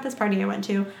told you about this party I went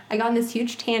to. I got in this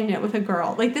huge tangent with a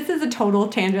girl. Like, this is a total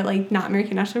tangent, like, not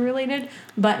American National related,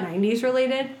 but 90s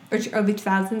related, or early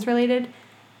 2000s related.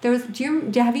 There was,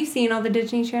 have you seen all the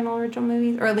Disney Channel original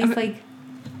movies? Or at least,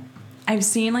 I've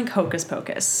seen, like, Hocus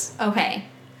Pocus. Okay.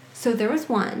 So there was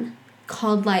one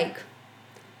called, like...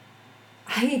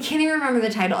 I can't even remember the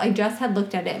title. I just had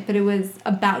looked at it, but it was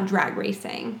about drag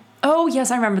racing. Oh, yes,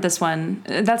 I remember this one.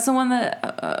 That's the one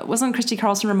that... wasn't Christy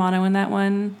Carlson Romano in that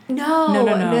one? No.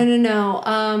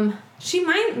 She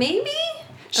might... Maybe?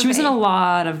 She was in a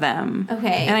lot of them.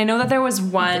 Okay. And I know that there was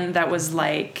one that was,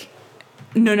 like...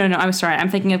 No, I'm sorry. I'm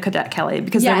thinking of Cadet Kelly,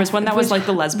 because there was one that was, like,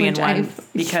 the lesbian one.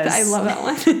 Because I love that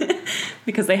one.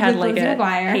 because they had, With like, Lizzie a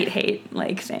McGuire. hate,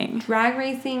 like, thing. Drag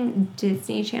racing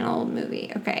Disney Channel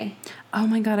movie. Okay. Oh,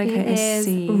 my God, I can't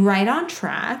see. Right on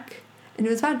Track. And it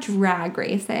was about drag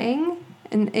racing.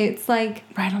 And it's, like...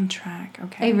 Right on Track,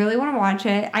 okay. I really want to watch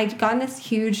it. I got in this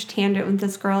huge tangent with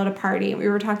this girl at a party. And we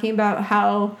were talking about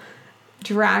how...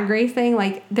 drag racing,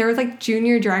 like, there was, like,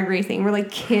 junior drag racing where,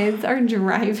 like, kids are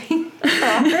driving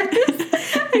cars.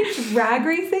 Drag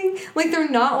racing, like, they're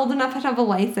not old enough to have a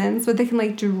license, but they can,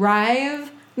 like,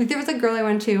 drive. Like, there was a girl I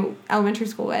went to elementary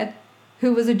school with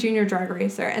who was a junior drag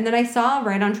racer, and then I saw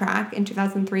Right on Track in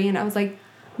 2003, and I was like,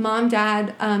 Mom,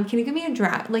 Dad, can you give me a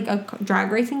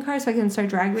drag racing car so I can start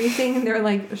drag racing? And they were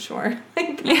like, sure.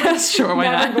 Like, yeah, sure,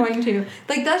 why not? Never going to.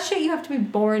 Like, that's shit you have to be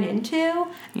born into. Yeah.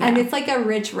 And it's like a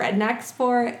rich redneck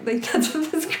sport. Like, that's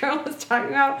what this girl was talking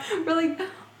about. We're like,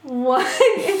 what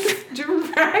is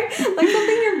drag? Like,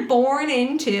 something you're born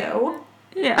into.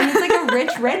 Yeah. And it's like a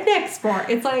rich redneck sport.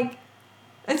 It's like,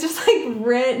 it's just like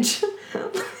rich.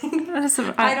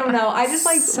 I don't know. I just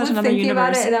like was thinking universe.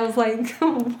 About it, and I was like,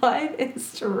 what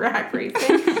is drag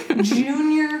racing?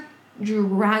 Junior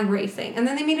drag racing. And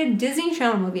then they made a Disney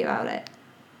Channel movie about it.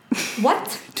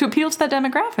 What? To appeal to that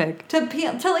demographic. To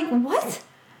like, what?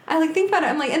 I like think about it.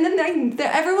 I'm like, and then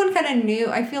everyone kind of knew.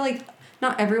 I feel like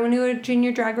not everyone knew a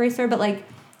junior drag racer, but like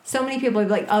so many people would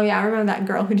be like, oh yeah, I remember that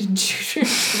girl who did junior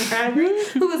drag race,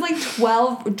 who was like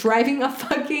 12 driving a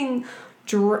fucking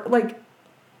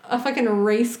a fucking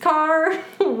race car.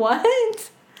 What?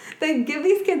 They give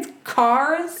these kids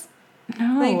cars?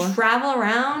 No. They travel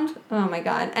around? Oh my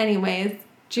God. Anyways,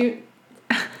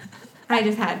 I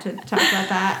just had to talk about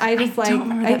that. I just don't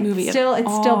remember that movie it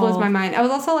still blows my mind. I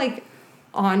was also like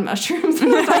on mushrooms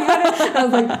when I was talking about it. I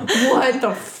was like, what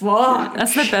the fuck?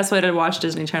 That's the best way to watch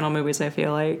Disney Channel movies, I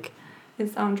feel like.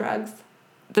 It's on drugs.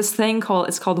 This thing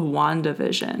it's called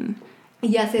WandaVision.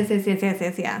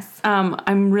 Yes.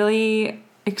 I'm really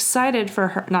excited for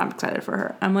her. Not excited for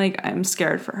her. I'm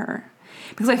scared for her.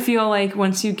 Because I feel like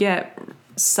once you get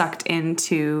sucked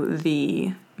into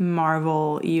the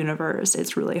Marvel universe,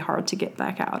 it's really hard to get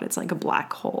back out. It's like a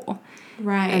black hole.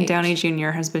 Right. And Downey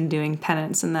Jr. has been doing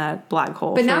penance in that black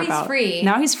hole. But now he's free.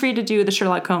 Now he's free to do the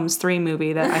Sherlock Holmes 3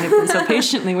 movie that I have been so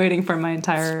patiently waiting for my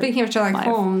entire Speaking of Sherlock life.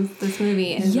 Holmes, this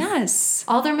movie is... Yes.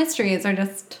 All their mysteries are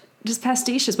just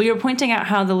pastiches. We were pointing out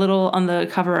how the little on the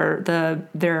cover,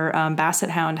 their Basset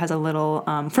Hound has a little.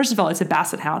 First of all, it's a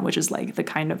Basset Hound, which is like the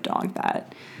kind of dog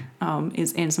that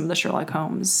is in some of the Sherlock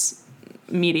Holmes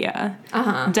media.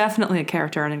 Definitely a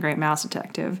character and a great mouse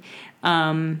detective.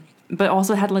 But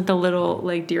also had like the little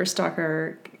like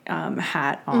deerstalker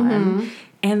hat on.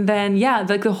 And then, yeah,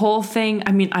 like the whole thing,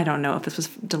 I mean, I don't know if this was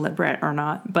deliberate or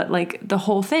not, but like the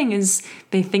whole thing is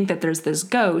they think that there's this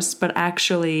ghost, but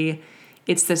actually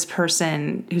it's this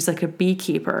person who's like a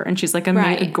beekeeper, and she's like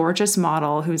a gorgeous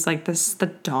model who's like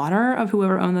the daughter of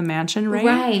whoever owned the mansion, right?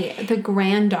 Right, the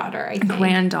granddaughter, I think.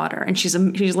 Granddaughter, and she's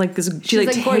like this. She's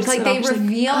like gorgeous. Like they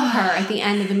reveal her at the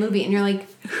end of the movie, and you're like,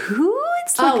 who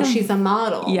looks like she's a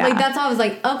model. Yeah. Like, that's why I was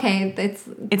like, okay,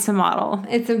 it's a model.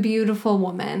 it's a beautiful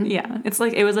woman. Yeah,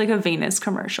 it was like a Venus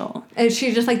commercial. And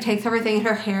she just, like, takes everything and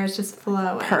her hair is just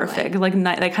flowing. Perfect. Like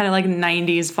kind of like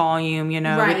 90s volume, you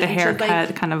know, with the and she's, haircut,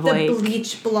 like, kind of the like...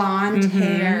 bleach blonde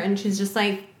hair, and she's just,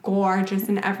 like, gorgeous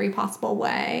in every possible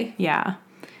way. Yeah.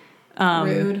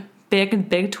 Rude.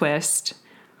 Big twist.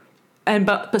 And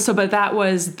but that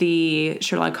was the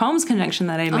Sherlock Holmes connection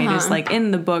that I made, is like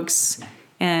in the books,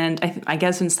 and I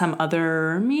guess in some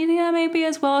other media maybe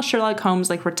as well, Sherlock Holmes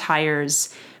like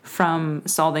retires from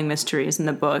solving mysteries in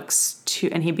the books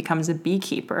and he becomes a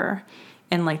beekeeper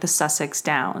in like the Sussex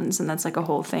Downs, and that's like a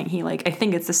whole thing. He like, I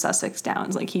think it's the Sussex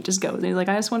Downs, like he just goes and he's like,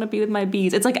 I just want to be with my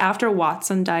bees. It's like after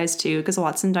Watson dies too, because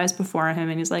Watson dies before him,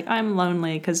 and he's like, I'm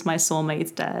lonely because my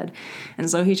soulmate's dead, and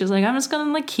so he's just like, I'm just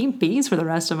gonna like keep bees for the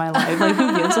rest of my life, like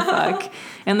who gives a fuck.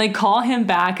 And they call him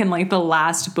back in like the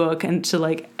last book, and to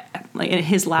like in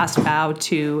his last vow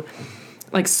to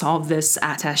like solve this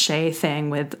attaché thing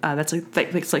with that's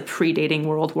like it's like predating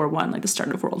World War I, like the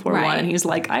start of World War I. And he's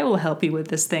like, I will help you with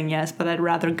this thing, yes, but I'd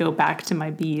rather go back to my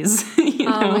bees. You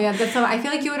know? Oh my god, so I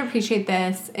feel like you would appreciate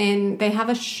this. And they have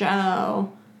a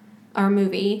show or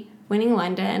movie, Winning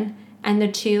London, and the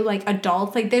two like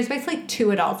adults, like there's basically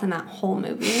two adults in that whole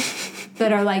movie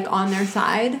that are like on their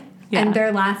side. Yeah. And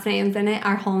their last names in it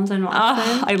are Holmes and Watson.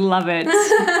 Oh, I love it.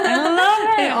 I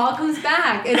love it. It all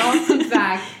comes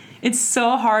back. It's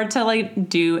so hard to like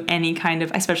do any kind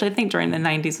of, especially I think during the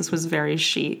 90s, this was very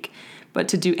chic, but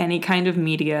to do any kind of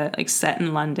media like set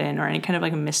in London or any kind of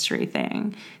like a mystery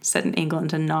thing set in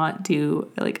England and not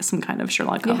do like some kind of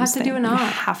Sherlock Holmes You have to thing. do an You art.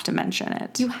 have to mention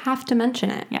it. You have to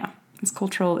mention it. Yeah. It's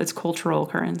cultural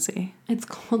currency. It's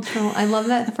cultural. I love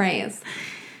that phrase.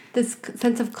 This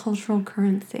sense of cultural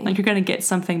currency. Like you're going to get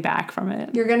something back from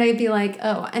it. You're going to be like,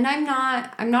 oh, and I'm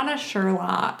not a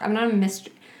Sherlock. I'm not a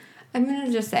mystery. I'm going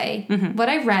to just say what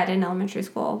I read in elementary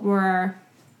school were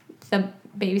The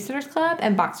Babysitter's Club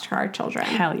and Boxcar Children.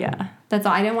 Hell yeah. That's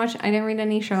all. I didn't read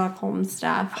any Sherlock Holmes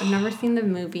stuff. I've never seen the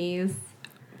movies.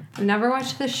 I've never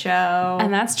watched the show.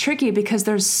 And that's tricky because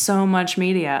there's so much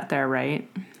media out there, right?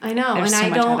 I know. There's and so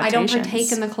I don't adaptations.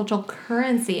 partake in the cultural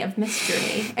currency of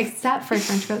mystery, except for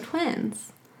French Goat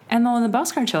Twins. And the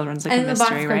Boxcar Children's like a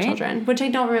mystery, right? And the Boxcar Children, which I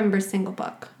don't remember a single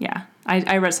book. Yeah.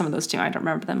 I read some of those too. I don't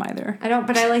remember them either.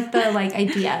 But I like the like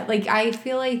idea. Like I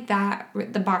feel like that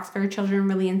the Boxcar Children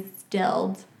really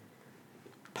instilled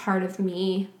part of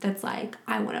me that's like,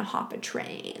 I want to hop a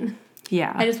train.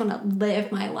 Yeah. I just want to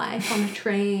live my life on a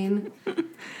train. I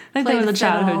think that was a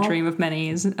childhood dream of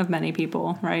many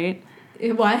people, right?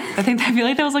 What? I feel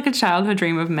like that was like a childhood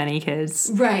dream of many kids.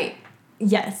 Right.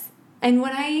 Yes. And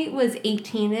when I was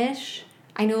 18-ish,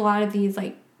 I knew a lot of these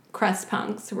like crust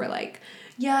punks who were like,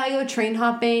 yeah, I go train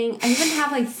hopping. I even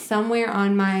have like somewhere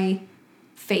on my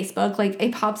Facebook, like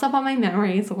it pops up on my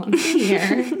memories once a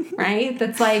year, right?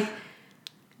 That's like,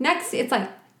 next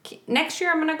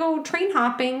year I'm going to go train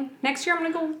hopping. Next year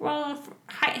I'm going to go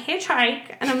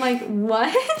hitchhike. And I'm like,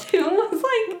 what? Who was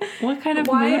like... What kind of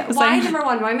why, move? number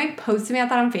one, why am I posting about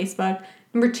that on Facebook?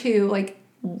 Number two, like,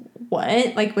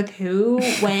 what? Like, with who?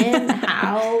 When?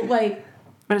 How? Like...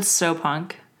 But it's so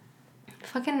punk.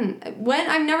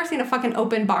 I've never seen a fucking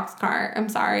open boxcar. I'm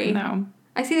sorry. No.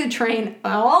 I see the train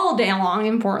all day long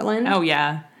in Portland. Oh,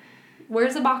 yeah.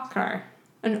 Where's a boxcar?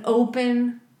 An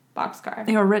open boxcar.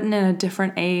 They were written in a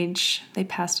different age. They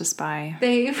passed us by.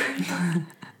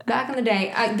 Back in the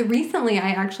day. Recently,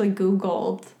 I actually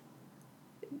Googled,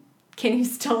 can you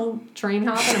still train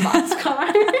hop in a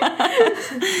boxcar?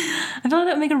 I feel like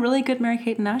that would make a really good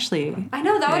Mary-Kate and Ashley. I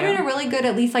know. That would have been a really good,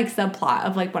 at least, like, subplot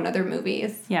of, like, one of their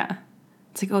movies. Yeah.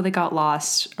 It's like, oh, they got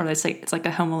lost. Or it's like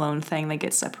a Home Alone thing. They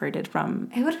get separated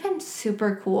from... It would have been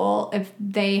super cool if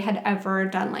they had ever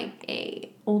done, like,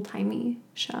 a old-timey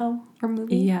show or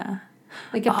movie. Yeah.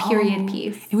 Like a period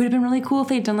piece. It would have been really cool if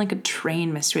they'd done, like, a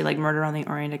train mystery, like Murder on the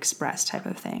Orient Express type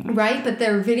of thing. Right? But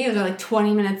their videos are, like,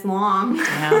 20 minutes long.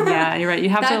 Yeah, you're right. You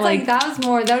have to, like... That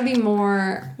would be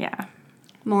more... Yeah.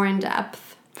 More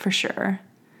in-depth. For sure.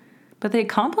 But they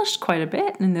accomplished quite a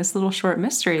bit in this little short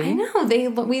mystery. I know.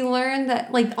 We learned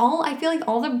that, like, I feel like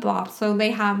all the bops, so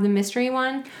they have the mystery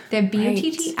one, they have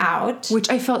B-U-T-T out. Which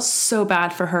I felt so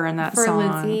bad for her in that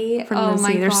song. Lizzie. For Lizzie.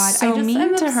 My They're God. so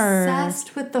mean to her. I'm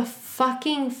obsessed with the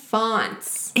fucking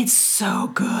fonts. It's so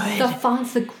good. The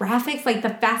fonts, the graphics, like the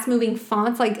fast-moving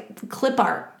fonts, like clip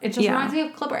art. It just reminds me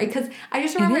of clip art. Because I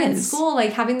just remember in school,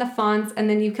 like, having the fonts, and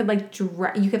then you could, like,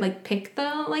 pick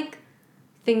the, like,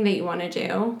 thing that you want to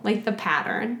do, like the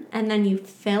pattern, and then you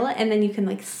fill it, and then you can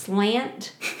like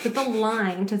slant with the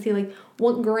line to see like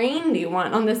what grain do you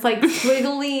want on this like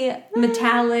squiggly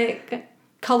metallic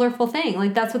colorful thing.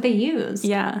 Like, that's what they used.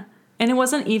 Yeah. And it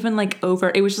wasn't even like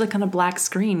over. It was just like kind of black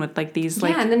screen with like these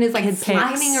like and then it's like kid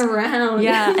sliding pics. around.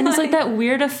 Yeah, and it's like that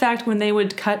weird effect when they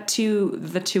would cut to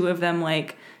the two of them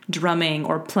like drumming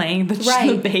or playing the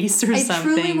bass or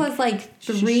something. It truly was like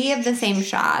 3 of the same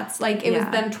shots. Like, it was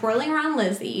them twirling around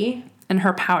Lizzie. And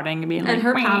her pouting and being like... And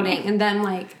her pouting. And then,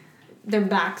 like, their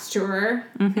backs to her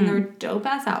in their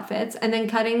dope-ass outfits. And then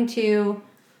cutting to...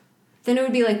 Then it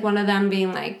would be, like, one of them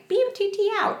being like, BMTT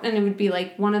out. And it would be,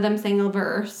 like, one of them saying a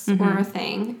verse or a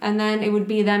thing. And then it would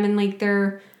be them in, like,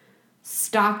 their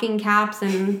stocking caps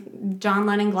and John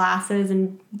Lennon glasses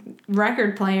and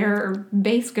record player or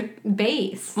bass.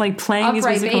 Like, playing these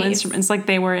upright musical bass. instruments like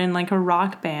they were in, like, a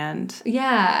rock band.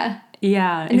 Yeah.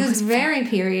 Yeah. And it was very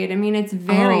period. I mean, it's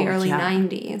very early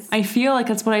 90s. I feel like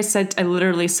that's what I said. I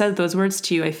literally said those words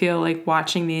to you. I feel like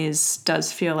watching these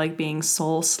does feel like being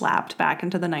soul slapped back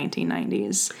into the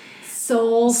 1990s.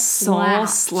 Soul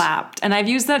slapped. And I've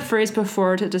used that phrase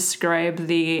before to describe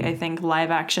the, I think, live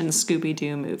action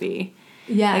Scooby-Doo movie.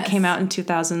 Yes. That came out in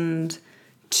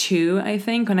 2002, I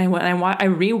think. When I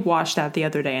rewatched that the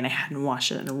other day, and I hadn't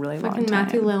watched it in a really long time.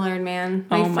 Matthew Lillard, man.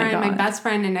 My My best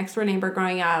friend and next door neighbor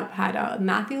growing up had a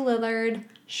Matthew Lillard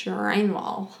shrine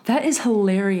wall. That is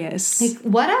hilarious. Like,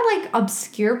 what a like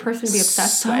obscure person to be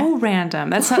obsessed with. So random.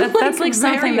 That's not, that's like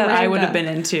something that I would have been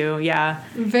into. Yeah.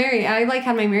 Very. I like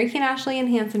had my Mary-Kate Ashley and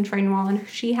Hanson shrine wall, and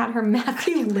she had her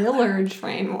Matthew Lillard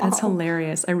shrine wall. That's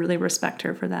hilarious. I really respect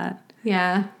her for that.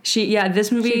 Yeah.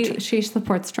 This movie... She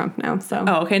supports Trump now, so...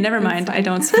 Oh, okay, never mind. I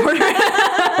don't support her.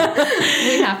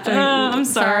 We have to... I'm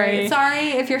sorry. Sorry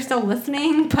if you're still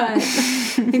listening, but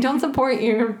we don't support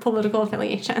your political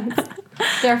affiliations.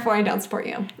 Therefore, I don't support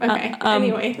you. Okay,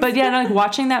 anyway. But yeah, like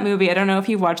watching that movie, I don't know if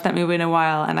you've watched that movie in a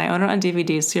while, and I own it on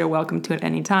DVD, so you're welcome to it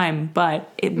anytime,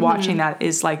 but watching that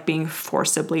is like being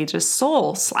forcibly just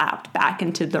soul slapped back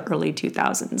into the early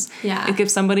 2000s. Yeah. Like if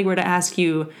somebody were to ask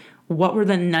you, what were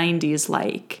the 90s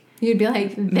like? You'd be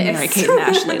like, this. Mary-Kate and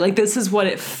Ashley. Like, this is what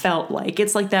it felt like.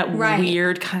 It's like that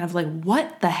weird kind of like,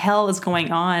 what the hell is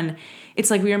going on? It's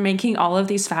like we were making all of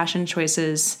these fashion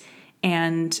choices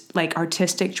and like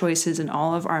artistic choices in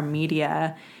all of our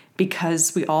media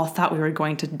because we all thought we were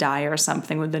going to die or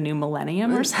something with the new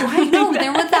millennium or something. I know.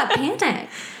 There was that panic.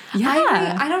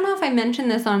 Yeah. I don't know if I mentioned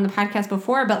this on the podcast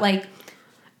before, but like,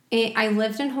 I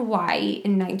lived in Hawaii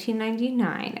in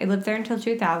 1999. I lived there until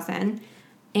 2000.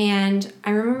 And I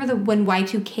remember when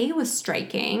Y2K was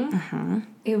striking,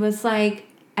 it was like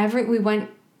we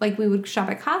would shop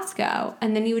at Costco,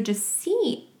 and then you would just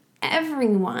see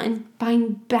everyone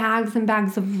buying bags and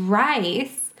bags of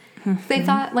rice. They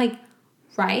thought, like,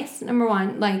 rice, number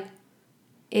one, like,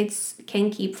 can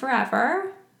keep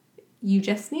forever. You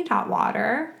just need hot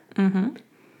water.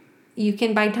 You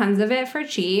can buy tons of it for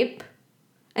cheap.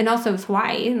 And also it's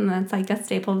Hawaii, and that's like a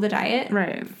staple of the diet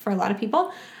for a lot of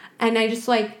people. And I just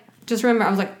remember I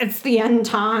was like, it's the end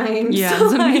times. Yeah,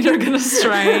 so zombies are gonna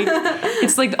strike.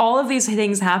 It's like all of these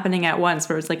things happening at once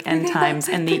where it's like end times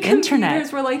and the internet.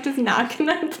 Computers were like just not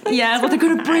gonna but they're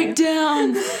gonna break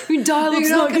down. Your dial-up's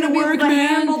not gonna work, man.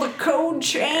 Handle the code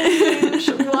change.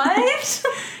 What?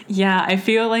 Yeah, I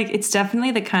feel like it's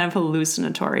definitely the kind of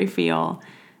hallucinatory feel.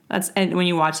 And when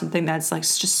you watch something that's like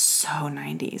just so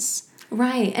 90s.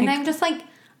 Right. And I'm just like,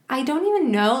 I don't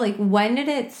even know, like, when did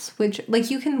it switch? Like, I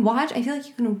feel like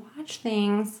you can watch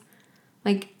things,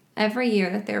 like, every year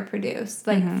that they're produced,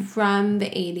 like, from the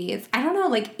 80s. I don't know,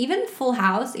 like, even Full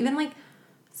House, even, like,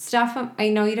 stuff, I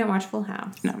know you didn't watch Full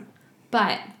House. No.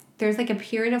 But there's, like, a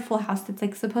period of Full House that's,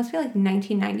 like, supposed to be, like,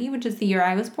 1990, which is the year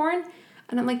I was born.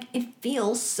 And I'm like, it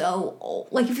feels so old.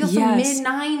 Like, it feels so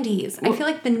mid-90s. Well, I feel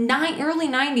like the early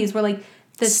 90s were, like...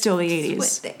 Still the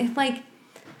 80s. It's, like...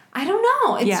 I don't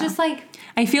know. It's just like...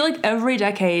 I feel like every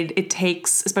decade it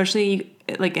takes, especially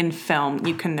like in film,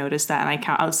 you can notice that. And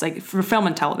I was like, for film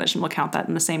and television, we'll count that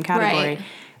in the same category. Right.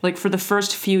 Like for the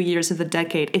first few years of the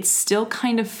decade, it still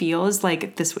kind of feels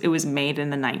like it was made in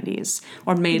the 90s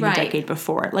or made in the decade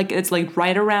before. Like it's like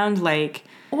right around like...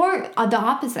 Or the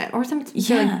opposite. Or something.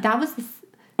 Yeah. Like that was...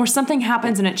 Or something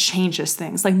happens and it changes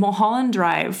things. Like Mulholland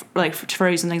Drive, like for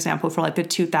use an example for like the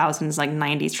 2000s, like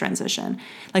 90s transition.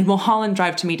 Like Mulholland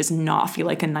Drive to me does not feel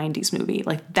like a 90s movie.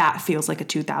 Like that feels like a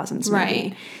 2000s movie.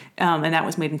 Right. And that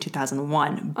was made in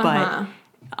 2001. But,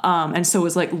 and so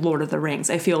was like Lord of the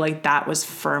Rings. I feel like that was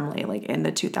firmly like in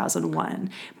the 2001.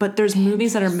 But there's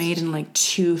movies that are made in like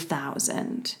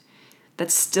 2000 that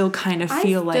still kind of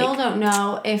feel like... I still don't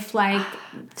know if, like,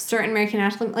 certain American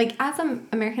Ashley... Like, as an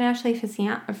American Ashley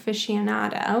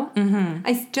aficionado,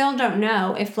 I still don't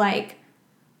know if, like,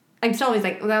 I'm still always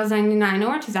like, well, that was 99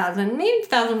 or 2000, maybe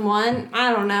 2001.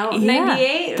 I don't know. Yeah.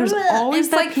 98. There's always it's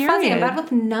that like fuzzy. I'm period. bad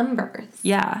with numbers.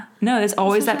 Yeah. No, there's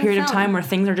always that period of film. time where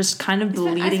things are just kind of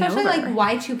bleeding Especially over.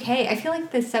 like Y2K. I feel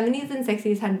like the 70s and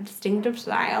 60s had distinctive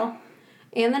style.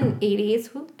 And the 80s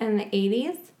and the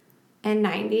 80s and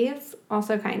 90s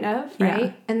also kind of, right?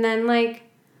 Yeah. And then like,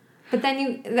 but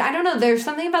then I don't know, there's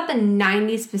something about the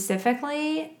 90s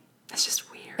specifically. It's just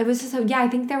weird. It was just, I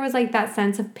think there was like that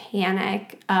sense of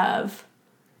panic of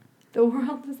the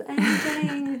world is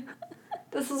ending.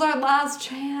 This is our last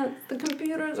chance. The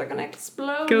computers are going to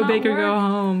explode. Go not big or work. go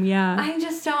home. Yeah. I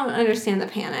just don't understand the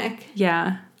panic.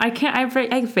 Yeah. I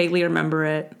vaguely remember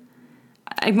it.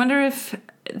 I wonder if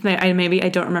maybe I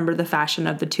don't remember the fashion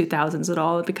of the 2000s at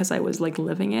all because I was like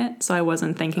living it. So I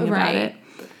wasn't thinking about it.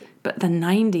 But the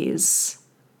 90s,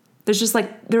 there's just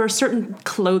like, there are certain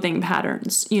clothing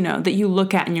patterns, you know, that you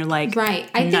look at and you're like, Right.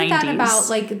 I think that 90s.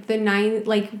 about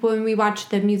like when we watch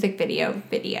the music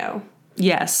video.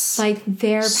 Yes. Like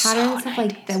their So patterns of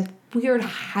like the weird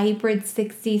hybrid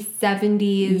 60s,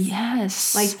 70s.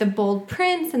 Yes. Like the bold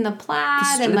prints and the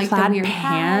plaid and the like plaid the weird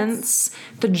hats. pants,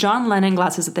 the John Lennon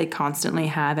glasses that they constantly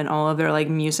have in all of their like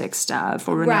music stuff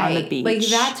or when they're on the beach. Like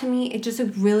that to me, it just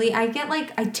really, I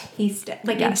taste it.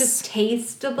 Like Yes. I just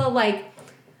taste the like,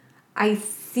 I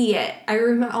see it. I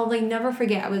remember, I'll like never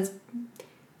forget. I was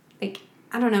like,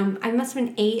 I don't know, I must have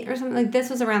been 8 or something. Like this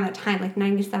was around that time, like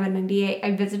 97, 98.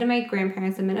 I visited my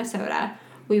grandparents in Minnesota.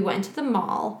 We went to the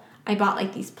mall. I bought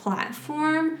like these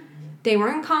platform. They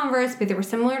weren't Converse, but they were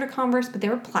similar to Converse, but they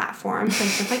were platforms. Like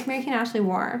just like Mary Kate and Ashley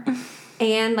wore.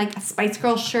 And like a Spice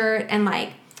Girls shirt. And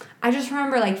like, I just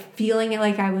remember like feeling it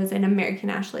like I was in American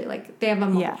Ashley. Like they have a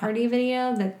mall party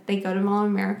video that they go to Mall of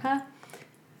America.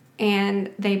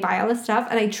 And they buy all this stuff.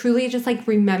 And I truly just like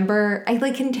remember, I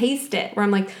like can taste it. Where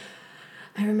I'm like,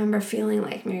 I remember feeling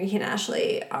like Mary Kate and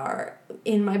Ashley are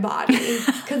in my body.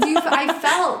 Because I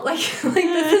felt like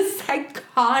this is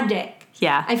psychotic.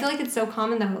 Yeah. I feel like it's so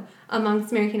common though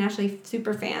amongst Mary Kate and Ashley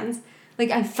super fans.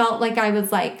 Like I felt like I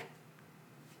was like,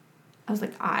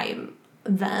 I'm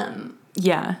them.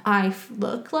 Yeah. I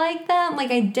look like them.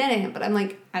 Like I didn't, but I'm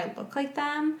like, I look like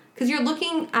them. Because you're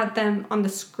looking at them on the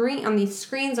screen, on these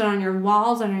screens and on your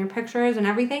walls and on your pictures and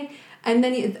everything. And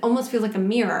then it almost feels like a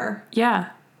mirror. Yeah.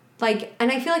 Like,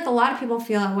 and I feel like a lot of people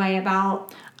feel that way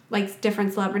about like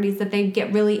different celebrities that they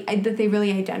really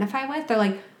identify with. They're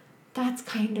like, that's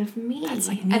kind of me. That's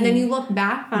like me. And then you look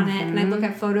back on it and I look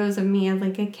at photos of me as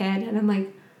like a kid and I'm like,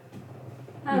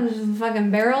 I was just fucking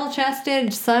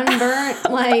barrel-chested, sunburnt,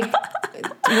 like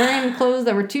wearing clothes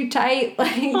that were too tight,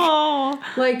 like, Oh.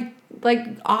 like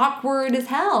awkward as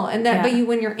hell. And that, Yeah. but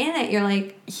when you're in it, you're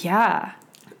like, Yeah.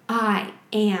 I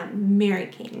am Mary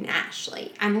Kate and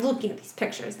Ashley. I'm looking at these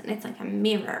pictures and it's like a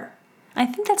mirror. I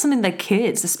think that's something that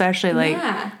kids, especially like,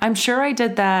 Yeah. I'm sure I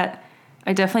did that.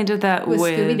 I definitely did that With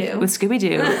with Scooby-Doo. With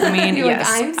Scooby-Doo. I mean, You're like, yes.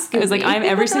 I'm I was like, Scooby. I'm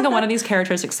every single one of these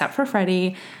characters except for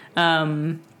Freddy.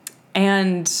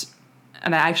 And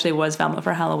I actually was Velma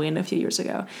for Halloween a few years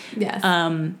ago. Yes.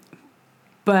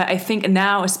 But I think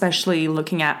now, especially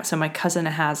looking at, so my cousin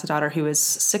has a daughter who is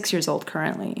 6 years old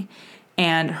currently.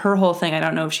 And her whole thing, I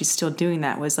don't know if she's still doing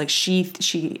that, was like she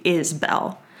is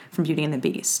Belle from Beauty and the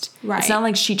Beast. Right. It's not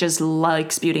like she just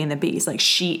likes Beauty and the Beast. Like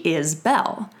she is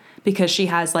Belle because she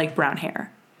has like brown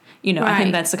hair. You know, I think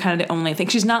Right. that's the kind of the only thing.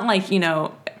 She's not like,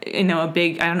 a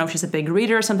big, I don't know if she's a big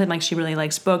reader or something, like she really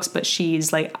likes books, but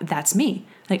she's like, that's me.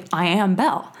 Like I am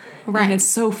Belle. Right. And it's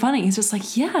so funny. It's just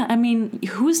like, yeah, I mean,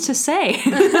 who's to say?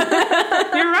 You're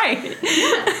right.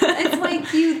 It's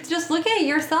like you just look at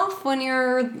yourself when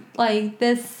you're like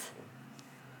this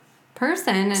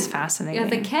person. It's and fascinating.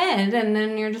 as a kid, and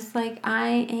then you're just like,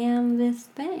 I am this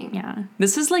thing. Yeah.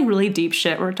 This is like really deep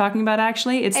shit we're talking about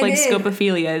actually. It's It like is.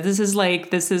 scopophilia. This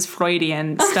is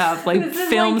Freudian stuff. Like This is,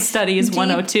 film like, studies deep-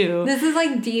 102. This is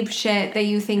like deep shit that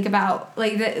you think about,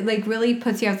 like that, like really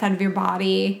puts you outside of your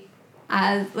body.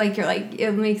 As like you're like,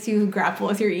 it makes you grapple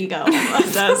with your ego.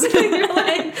 It does. You're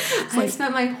like, I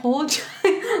spent my whole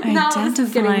now this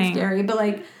is getting Identifying. scary, but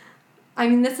like, I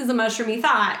mean, this is a mushroomy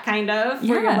thought, kind of.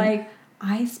 Where Yeah. you're like,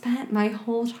 I spent my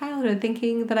whole childhood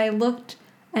thinking that I looked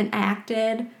and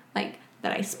acted like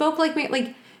that. I spoke like me,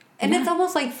 like, and it's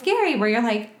almost like scary. Where you're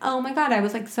like, oh my god, I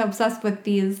was like so obsessed with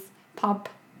these pop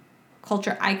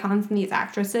culture icons and these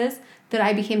actresses that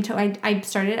I became I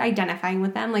started identifying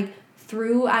with them like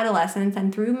through adolescence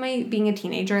and through my being a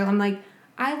teenager. I'm like,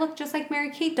 I look just like Mary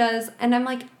Kate does, and I'm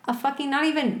like a fucking not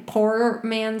even poor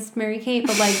man's Mary Kate,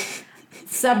 but like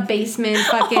sub basement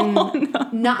fucking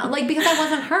not like because I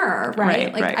wasn't her,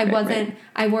 right? Like I wasn't.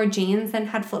 I wore jeans and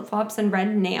had flip flops and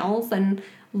red nails and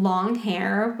long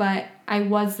hair, but I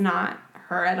was not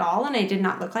her at all, and I did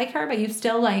not look like her, but you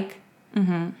still, like...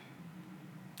 Mm-hmm.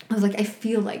 I was like, I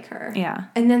feel like her. Yeah.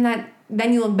 And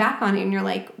then you look back on it, and you're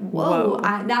like, whoa.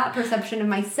 That perception of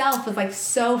myself was, like,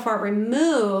 so far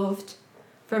removed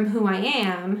from who I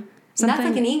am. And that's,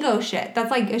 like, an ego shit.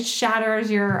 That's, like, it shatters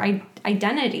your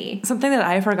identity. Something that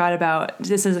I forgot about,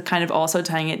 this is kind of also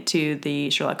tying it to the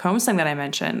Sherlock Holmes thing that I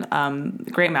mentioned.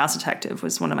 Great Mouse Detective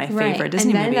was one of my favorite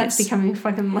Disney movies. And then that's becoming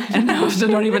fucking legendary. No, so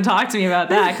don't even talk to me about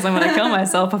that, because I'm going to kill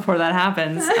myself before that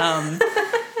happens.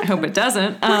 I hope it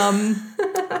doesn't.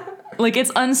 Like,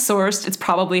 it's unsourced. It's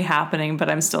probably happening, but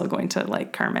I'm still going to,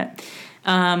 like, Kermit.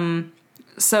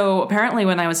 So apparently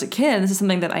when I was a kid, this is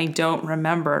something that I don't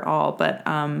remember at all, but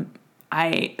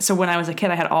so when I was a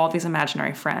kid, I had all these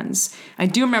imaginary friends. I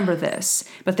do remember this,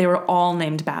 but they were all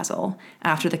named Basil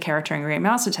after the character in Great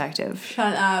Mouse Detective.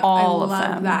 Shut up. All I of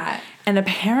love them. that. And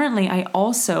apparently I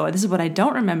also, this is what I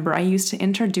don't remember, I used to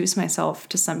introduce myself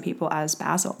to some people as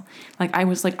Basil. Like, I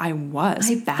was Basil.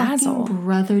 My fucking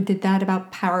brother did that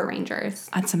about Power Rangers.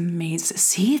 That's amazing.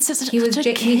 See, it's such He a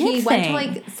kid he thing.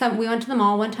 went to, we went to the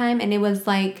mall one time, and it was,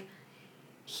 like,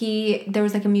 there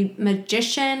was, like, a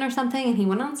magician or something, and he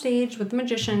went on stage with the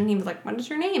magician, and he was like, what is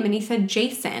your name? And he said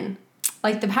Jason,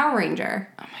 like the Power Ranger.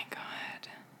 Oh my God.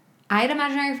 I had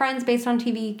imaginary friends based on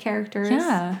TV characters.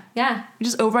 Yeah. Yeah.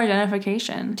 Just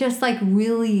over-identification. Just, like,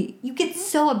 really, you get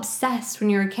so obsessed when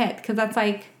you're a kid, because that's,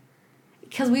 like,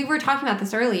 because we were talking about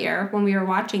this earlier when we were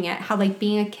watching it, how, like,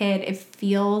 being a kid, it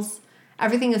feels,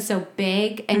 everything is so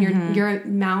big, and your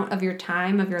amount of your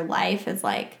time of your life is,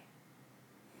 like,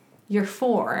 you're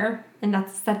 4, and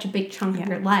that's such a big chunk of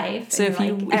your life. So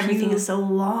and everything is so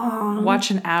long.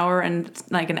 Watch an hour and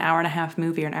an hour and a half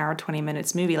movie or an hour 20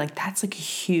 minutes movie, like, that's like a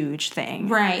huge thing.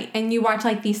 Right. And you watch,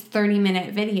 like, these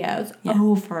 30-minute videos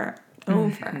over and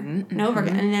over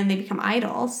again, and then they become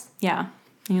idols. Yeah.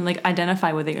 And you, like,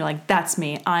 identify with it. You're like, that's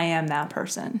me. I am that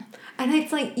person. And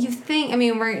it's like, you think, I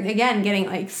mean, we're, again, getting,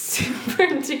 like,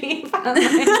 super deep on,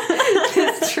 like,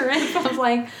 this trip of,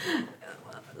 like,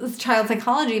 child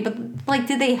psychology, but, like,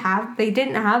 they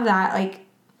didn't have that, like,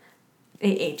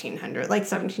 1800s, like,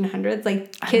 1700s,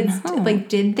 like, kids, like,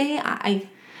 did they?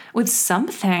 With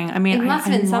something, I mean, it must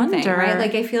have been something, wonder. right?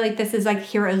 Like, I feel like this is, like,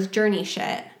 hero's journey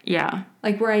shit. Yeah.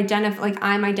 Like,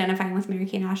 I'm identifying with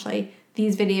Mary-Kate and Ashley.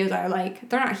 These videos are, like,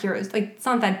 they're not heroes. Like, it's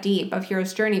not that deep of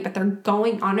hero's journey, but they're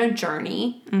going on a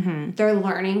journey. Mm-hmm. They're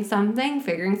learning something,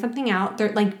 figuring something out.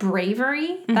 They're, like,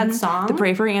 Bravery, that song. The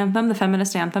Bravery anthem, the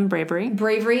feminist anthem, Bravery.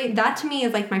 Bravery, that to me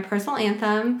is, like, my personal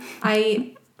anthem.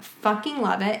 I fucking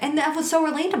love it. And that was so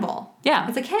relatable. Yeah.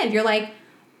 As a kid, you're like,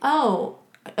 oh,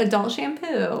 adult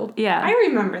shampoo. Yeah. I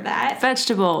remember that.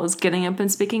 Vegetables, getting up and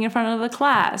speaking in front of the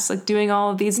class, like, doing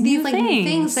all of these new like, things. New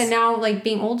things that now, like,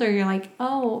 being older, you're like,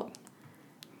 oh,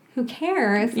 who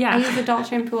cares? Yeah. I use adult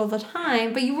shampoo all the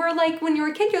time. But you were, like, when you were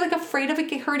a kid, you're, like, afraid of it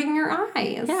hurting your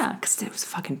eyes. Yeah, because it was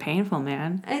fucking painful,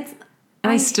 man. And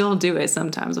I still do it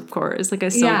sometimes, of course. Like, I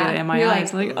still get it in my you're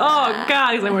eyes. Like, oh,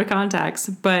 God, because I wear contacts.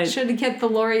 But should have kept the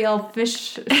L'Oreal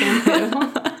fish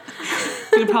shampoo.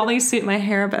 it would probably suit my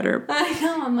hair better. I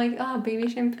know. I'm like, oh, baby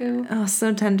shampoo. Oh,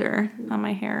 so tender on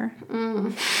my hair.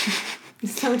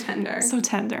 So tender. So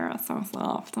tender, so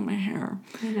soft on my hair.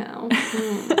 I know.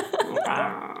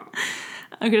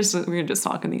 We're gonna just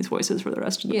talk in these voices for the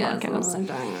rest of the podcast. Okay,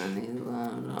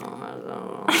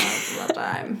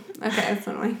 that's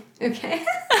annoying. Okay.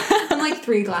 I'm like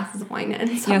 3 glasses of wine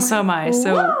in. So So am I.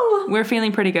 So whoa. we're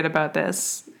feeling pretty good about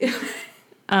this.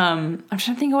 I'm trying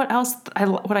to think of what else I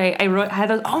wrote. I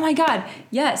had oh my God,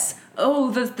 yes.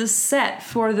 Oh, the set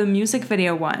for the music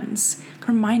video ones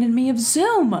reminded me of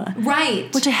Zoom.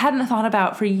 Right. Which I hadn't thought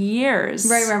about for years.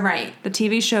 Right. The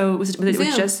TV show was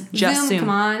just Zoom. Come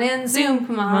on and Zoom.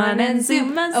 Come on and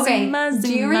Zoom. Okay.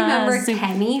 Do you remember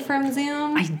Kenny from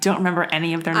Zoom? I don't remember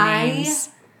any of their names.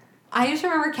 I just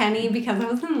remember Kenny because I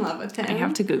was in love with him. I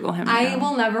have to Google him. I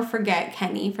will never forget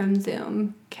Kenny from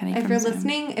Zoom. If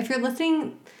you're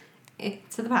listening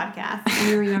to the podcast and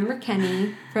you remember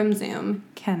Kenny from Zoom,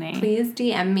 please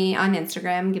DM me on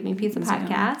Instagram, Give Me Pizza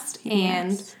Podcast,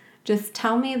 and just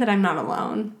tell me that I'm not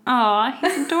alone. Aw,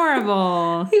 he's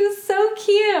adorable. He was so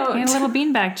cute. He had a little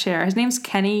beanbag chair. His name's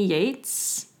Kenny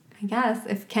Yates. I guess.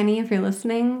 If you're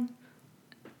listening,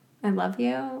 I love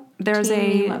you. There's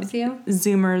Team loves you.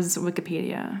 Zoomers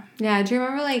Wikipedia. Yeah, do you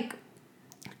remember, like,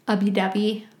 Ubby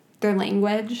Dubby, their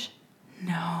language?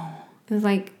 No. It was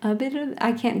like a bit of...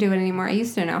 I can't do it anymore. I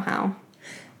used to know how.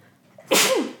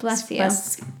 Bless you.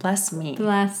 Bless me.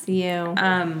 Bless you.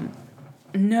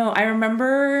 No, I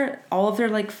remember all of their,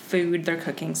 like, food, their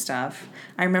cooking stuff.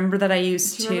 I remember that I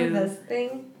used to... Remember this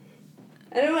thing?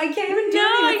 I can't even do it.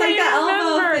 I It's like the can't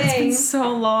elbow remember. It's thing. been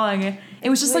so long. It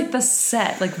was just like the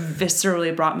set, like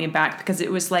viscerally brought me back because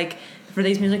it was like for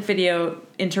these music video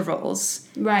intervals,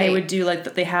 Right. They would do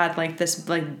like they had like this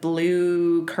like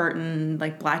blue curtain,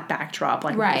 like black backdrop,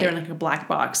 like Right. they're in like a black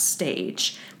box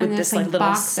stage with And this there's, like little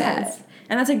boxes. set.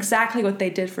 And that's exactly what they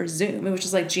did for Zoom. It was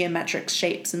just like geometric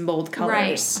shapes and bold colors.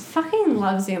 Right. Fucking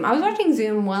love Zoom. I was watching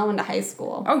Zoom well into high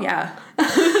school. Oh yeah,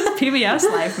 PBS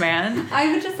life, man.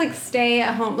 I would just like stay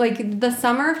at home, like the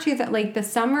summer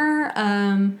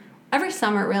of every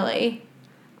summer really.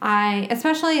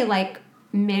 Especially like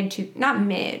mid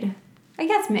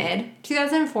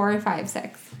 2004, 5,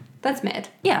 6. That's mid.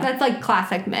 Yeah. That's like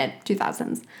classic mid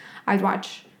 2000s. I'd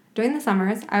watch during the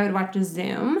summers. I would watch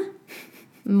Zoom,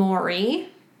 Maury,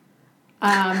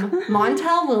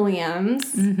 Montel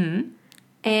Williams,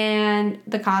 and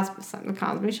the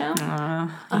Cosby Show. Yeah.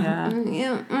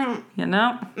 Yeah. You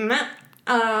know.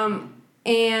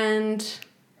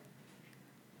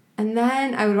 And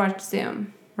then I would watch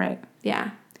Zoom. Right.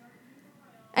 Yeah.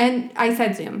 And I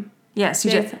said Zoom. Yes,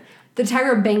 you did. The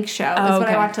Tyra Banks Show is Oh, what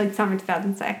I okay. watched like summer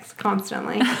 2006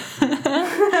 constantly.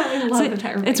 I love the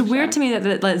Tyra Banks It's weird Show. to me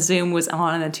that Zoom was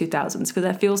on in the 2000s because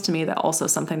that feels to me that also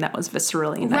something that was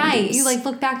viscerally 90s. Right. You like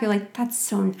look back, you're like, that's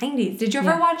so 90s. Did you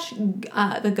ever Yeah. watch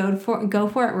the Go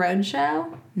For It Road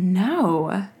Show?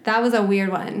 No. That was a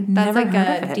weird one. That's Never like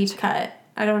heard of a it. deep cut.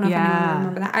 I don't know if anyone will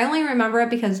remember that. I only remember it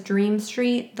because Dream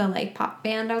Street, the like pop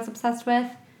band I was obsessed with,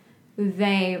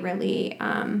 they really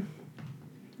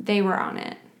they were on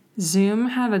it. Zoom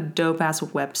had a dope ass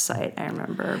website, I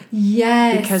remember.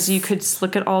 Yes. Because you could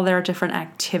look at all their different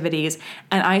activities.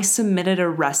 And I submitted a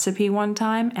recipe one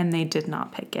time and they did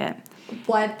not pick it.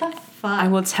 What the fuck? I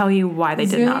will tell you why they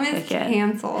did Zoom not is pick it.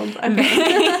 canceled.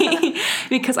 Okay.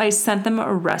 Because I sent them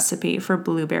a recipe for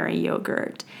blueberry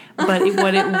yogurt. But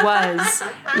what it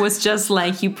was just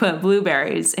like you put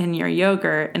blueberries in your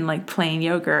yogurt and like plain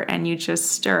yogurt and you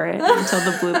just stir it until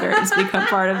the blueberries become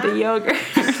part of the yogurt.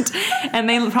 And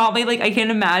they probably like, I can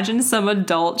imagine some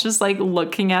adult just like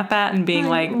looking at that and being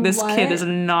like, this what? kid is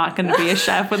not going to be a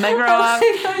chef when they grow up.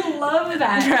 I love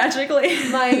that.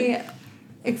 Tragically.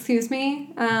 Excuse me,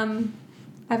 I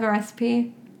have a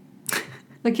recipe.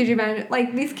 Like, could you imagine?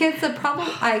 Like, these kids are probably,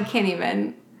 I can't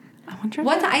even. I wonder if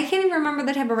I can't even remember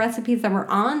the type of recipes that were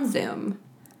on Zoom.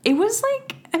 it was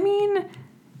like, I mean,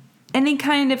 any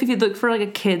kind of, if you look for like a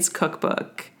kid's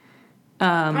cookbook.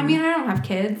 I mean, I don't have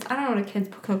kids. I don't know what a kid's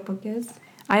cookbook is.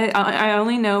 I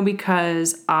only know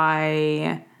because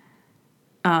I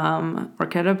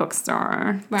work at a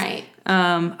bookstore. Right.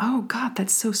 Oh God,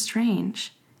 that's so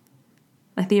strange.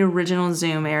 Like the original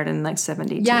Zoom aired in like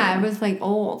 72. Yeah, it was like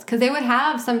old. Because they would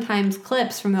have sometimes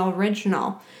clips from the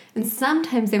original. And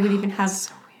sometimes they would even have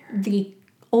so the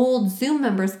old Zoom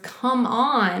members come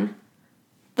on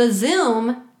the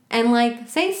Zoom and like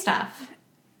say stuff.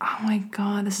 Oh my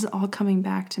God, this is all coming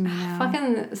back to me now.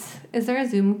 Fucking, is there a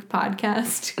Zoom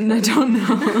podcast? I don't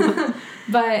know.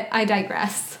 But I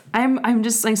digress. I'm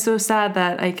just like so sad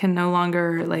that I can no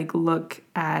longer like look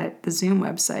at the Zoom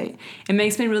website. It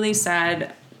makes me really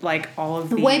sad. Like all of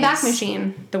The these, Wayback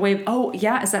Machine. The way. Oh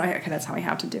yeah, is that okay? That's how I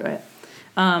have to do it.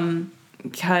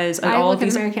 Because I all look of at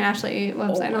these American Ashley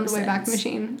website on the websites. Wayback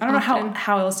Machine. I don't know often.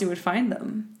 how else you would find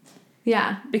them.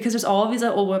 Yeah. Because there's all of these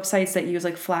old websites that use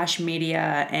like Flash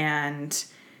Media and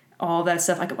all that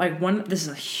stuff. Like one, this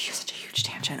is such a huge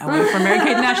tangent away from Mary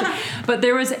Kate and Ashley. But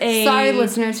there was a Sorry,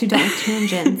 listeners who don't like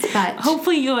tangents, but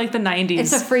hopefully you like the 90s.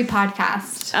 it's a free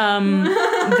podcast.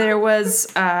 There was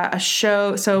a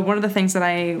show. So one of the things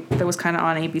that was kind of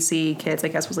on ABC Kids, I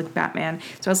guess, was like Batman.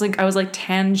 So I was like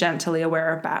tangentially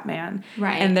aware of Batman.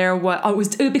 Right. And there was it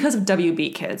was because of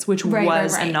WB Kids, which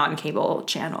Right. a non-cable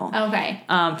channel. Okay.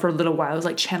 For a little while, it was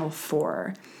like Channel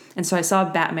 4. And so I saw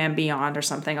Batman Beyond or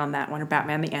something on that one, or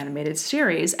Batman the Animated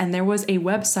Series, and there was a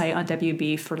website on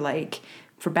WB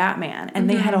for Batman, and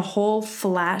they had a whole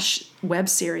Flash web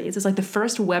series. It's like the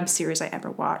first web series I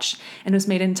ever watched, and it was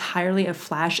made entirely of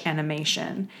Flash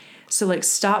animation. So like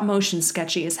stop motion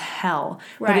sketchy as hell,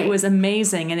 but Right. it was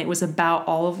amazing, and it was about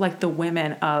all of like the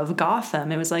women of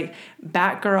Gotham. It was like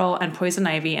Batgirl and Poison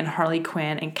Ivy and Harley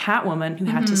Quinn and Catwoman who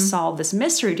had to solve this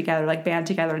mystery together, like band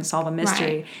together and solve a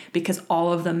mystery Right. because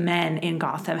all of the men in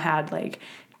Gotham had like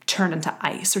turned into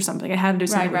ice or something. It had to do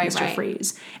something with Mr. Right.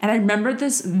 Freeze. And I remember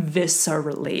this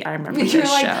viscerally. I remember You're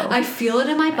this like, show. I feel it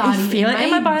in my body. I feel it in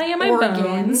my body and my organs.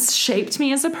 bones. Shaped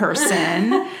me as a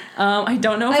person. I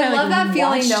don't know if I love that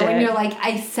feeling watched though, when it. you're like,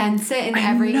 I sense it in I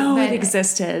every know bit. it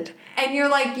existed. And you're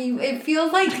like, it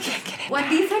feels like when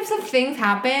these types of things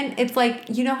happen, it's like,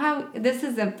 you know how, this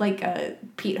is like a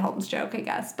Pete Holmes joke, I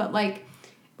guess, but like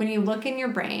when you look in your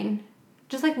brain,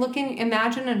 just like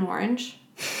imagine an orange.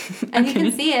 And you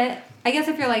can see it. I guess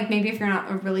if you're like, maybe if you're not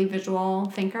a really visual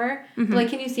thinker, but like,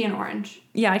 can you see an orange?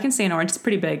 Yeah, I can see an orange. It's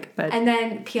pretty big, but... And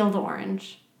then peel the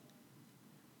orange.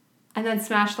 And then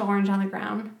smash the orange on the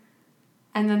ground.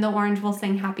 And then the orange will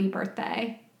sing happy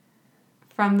birthday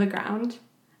from the ground.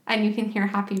 And you can hear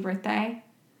happy birthday.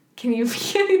 Can you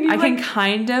I can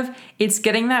kind of... It's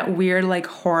getting that weird, like,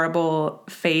 horrible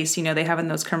face, you know, they have in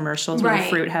those commercials where the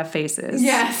fruit have faces.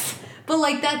 Yes. But,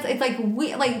 like, it's, like,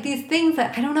 like, these things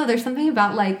that, I don't know, there's something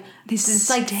about, like, this,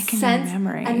 like, sense. In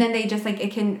memory. And then they just, like,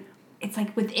 it's,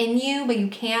 like, within you, but you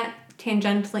can't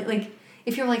tangentially, like,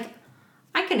 if you're, like,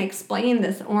 I can explain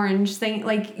this orange thing,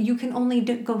 like, you can only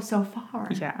go so far.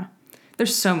 Yeah.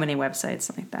 There's so many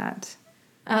websites like that.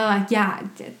 Yeah.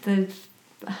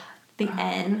 The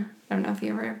N. I don't know if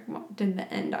you ever did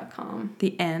the N.com.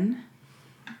 The N?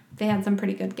 They had some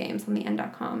pretty good games on the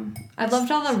N.com. I loved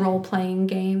all the role-playing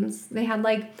games. They had,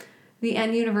 like, the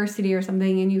N University or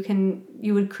something, and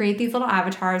you would create these little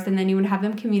avatars, and then you would have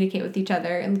them communicate with each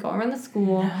other and go around the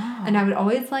school. No. And I would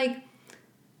always, like...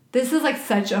 This is, like,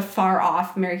 such a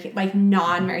far-off,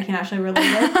 non-American Nationally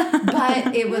related.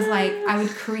 But it was, like, I would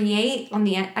create on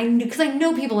the N... Because I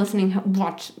know people listening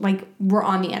were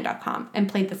on the N.com and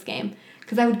played this game.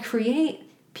 Because I would create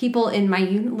people in my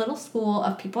little school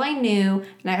of people I knew,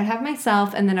 and I would have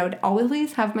myself, and then I would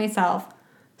always have myself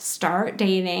try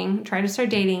to start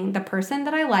dating the person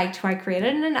that I liked, who I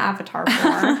created an avatar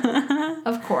for,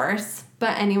 of course.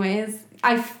 But anyways,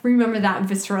 I remember that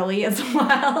viscerally as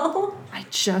well. I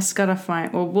just gotta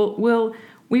find. Well,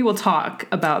 we will talk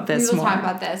about this more. We will talk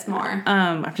about this more.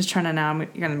 I'm just trying to now. I'm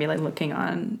gonna be like looking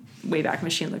on Wayback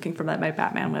Machine, looking for my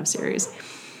Batman web series.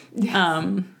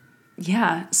 Yes.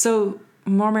 Yeah. So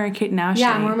more Mary-Kate and Ashley.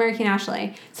 Yeah, more Mary-Kate and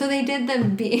Ashley. So they did the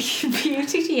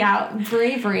B-U-T-T out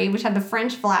Bravery, which had the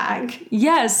French flag.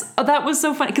 Yes. Oh, that was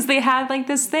so funny because they had like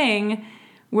this thing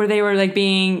where they were like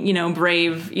being, you know,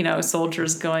 brave, you know,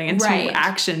 soldiers going into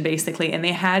action basically, and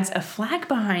they had a flag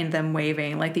behind them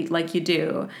waving like you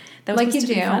do. That was supposed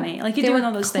to be funny. Like you do in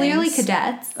all those clearly things.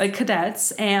 Cadets. Like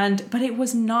cadets, but it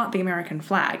was not the American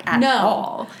flag at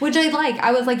all. Which I like.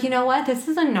 I was like, you know what? This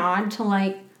is a nod to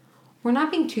like, we're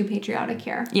not being too patriotic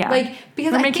here. Yeah. Like,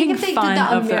 because I think if they did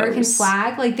the American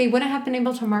flag, like they wouldn't have been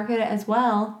able to market it as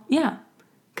well. Yeah.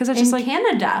 Because it's just like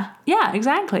Canada. Yeah,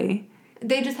 exactly.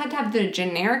 They just had to have the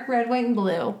generic red, white, and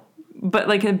blue. But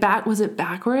like was it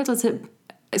backwards?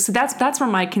 So that's where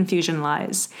my confusion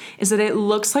lies. Is that it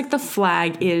looks like the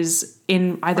flag is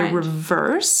in either French.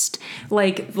 Reversed,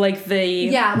 like the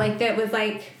that was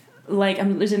like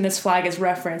I'm using this flag as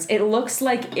reference. It looks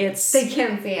like it's they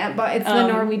can't see it, but it's the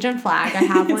Norwegian flag. I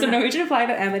have one. It's a Norwegian flag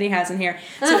that Emily has in here.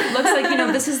 So it looks like, you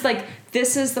know, this is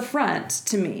the front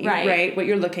to me, right? What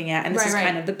you're looking at, and this is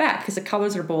kind of the back because the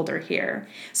colors are bolder here.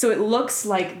 So it looks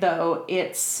like though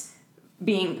it's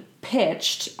being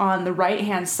pitched on the right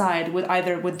hand side with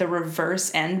the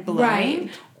reverse end blowing,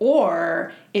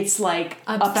 or it's like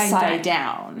upside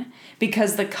down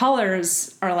because the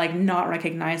colors are like not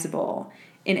recognizable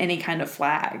in any kind of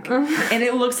flag. And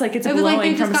it looks like it's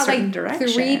blowing from a certain direction.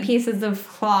 3 pieces of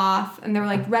cloth, and they're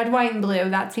like red, white, and blue.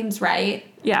 That seems right.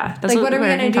 Yeah. That's like, what are we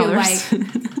going to do? Colors.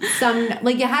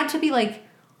 Like, it had to be like,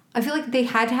 I feel like they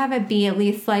had to have it be at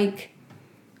least like,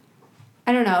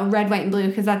 I don't know, red, white, and blue,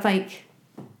 because that's like,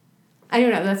 I don't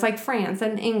know, that's like France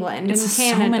and England and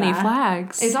Canada. So many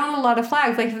flags. It's on a lot of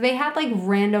flags. Like, if they had like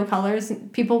rando colors,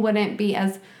 people wouldn't be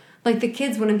as... Like, the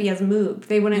kids wouldn't be as moved.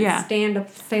 They wouldn't stand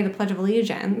up to say the Pledge of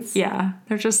Allegiance. Yeah.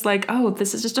 They're just like, oh,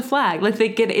 this is just a flag. Like, they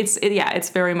get it's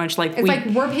very much like... It's like,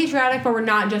 we're patriotic, but we're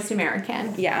not just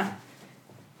American. Yeah.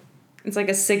 It's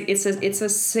like signal. It's a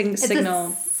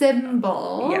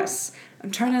symbol. Yes. I'm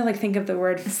trying to, like, think of the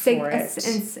word for it.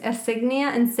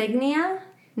 Insignia?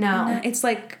 No. It's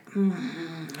like...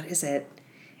 what is it?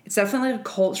 It's definitely a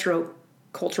cultural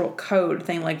code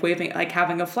thing, like waving, like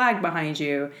having a flag behind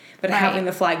you, but having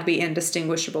the flag be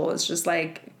indistinguishable is just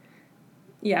like,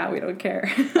 yeah, we don't care.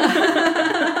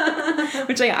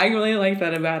 Which I really like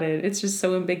that about it. It's just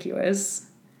so ambiguous.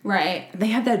 Right. They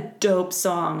had that dope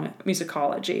song,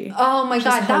 Musicology. Oh my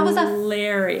God, that was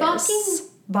hilarious. Fucking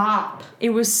bop. It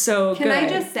was so good. Can I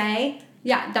just say,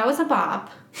 yeah, that was a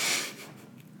bop.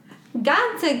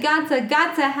 Got to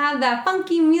have that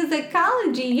funky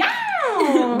musicology. Yeah.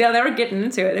 Yeah, they were getting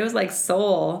into it. It was like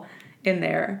soul. in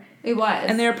there. It was.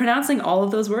 And they're pronouncing all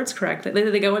of those words correctly.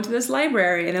 They go into this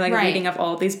library and they're like Right. reading up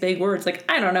all of these big words. Like,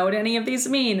 I don't know what any of these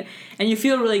mean. And you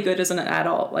feel really good as an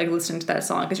adult, like listening to that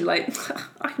song because you're like,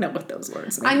 I know what those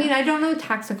words mean. I mean, I don't know what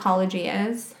toxicology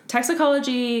is.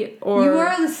 Toxicology or... You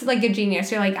are this, like, a genius.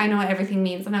 You're like, I know what everything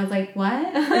means. And I was like,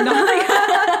 what? Not like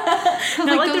the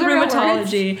those are real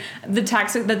rheumatology, the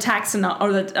taxonomy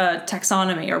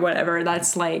or whatever.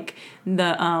 That's like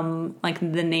the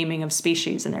naming of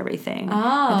species and everything.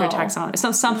 Oh. Their taxonomy.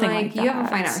 So something like that. You have a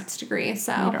fine arts degree,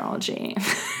 so. Meteorology.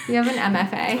 You have an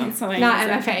MFA. That's what I Not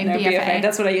use MFA, no, BFA.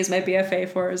 That's what I use my BFA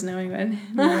for, is knowing what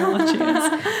meteorology is.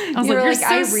 I was You're like, like,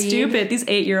 I you're so read. stupid. These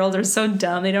 8-year-olds are so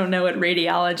dumb. They don't know what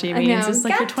radiology I means. know. It's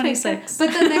like, you're Gotcha. 26.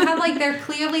 But then they have, like, they're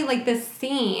clearly, like, this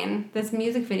scene, this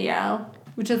music video,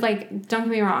 which is, like, don't get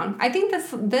me wrong. I think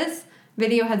this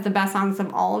video has the best songs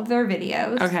of all of their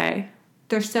videos. Okay.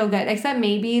 They're so good, except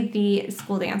maybe the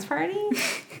school dance party,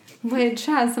 which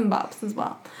has some bops as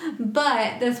well.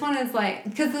 But this one is,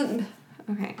 like,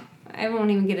 okay, I won't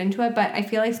even get into it, but I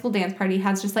feel like school dance party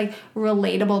has just, like,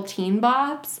 relatable teen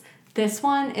bops. This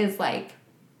one is, like,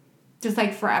 just,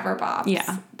 like, forever bops.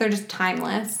 Yeah. They're just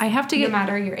timeless. I have to no get...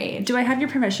 matter your age. Do I have your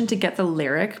permission to get the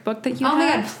lyric book that you have? Oh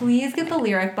my god, please get the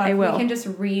lyric book. I will. We can just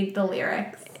read the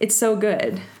lyrics. It's so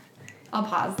good. I'll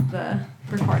pause the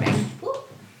recording.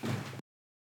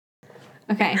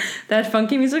 Okay. That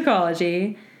funky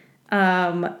musicology,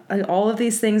 all of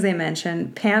these things they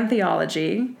mentioned,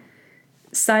 pantheology,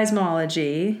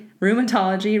 seismology,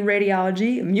 rheumatology,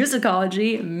 radiology,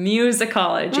 musicology.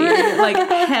 Like,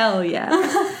 hell yeah.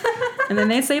 And then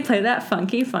they say, play that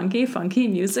funky, funky, funky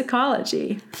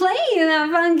musicology. Play that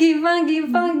funky, funky,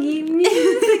 funky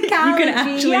musicology. You can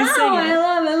actually sing it. I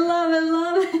love it, love it,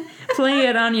 love it. Play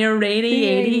it on your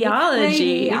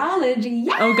radiology. Radiology,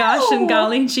 yeah. Oh gosh and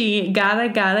golly gee,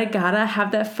 gotta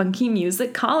have that funky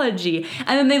musicology.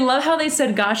 And then they love how they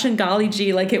said gosh and golly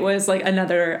gee like it was like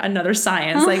another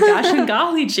science, like gosh and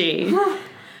golly gee.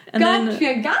 And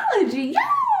Gotcha-gology, yeah.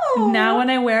 now when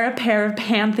I wear a pair of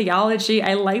pantheology,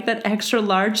 I like that extra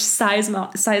large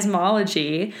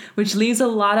seismology, which leaves a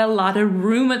lot of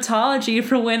rheumatology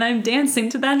for when I'm dancing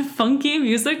to that funky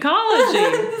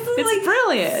musicology. It's like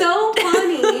brilliant. So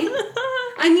funny.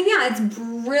 I mean, yeah, it's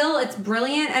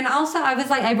brilliant. And also,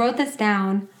 I wrote this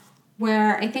down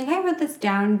where I think I wrote this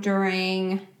down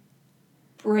during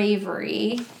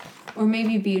Bravery or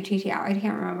maybe BUTT Hour. I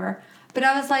can't remember. But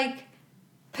I was like,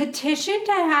 petition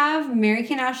to have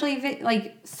Mary-Kate and Ashley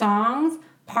like songs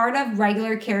part of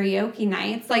regular karaoke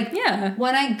nights. Like, yeah.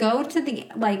 When I go to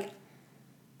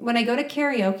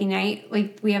karaoke night,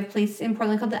 like we have a place in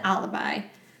Portland called the Alibi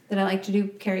that I like to do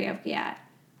karaoke at.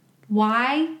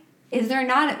 Why is there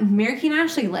not a Mary-Kate and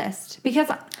Ashley list?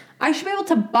 Because I should be able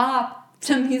to bop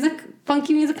to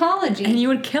funky musicology. And you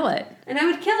would kill it. And I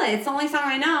would kill it. It's the only song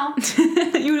I know.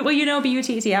 you know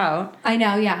BUTT out. I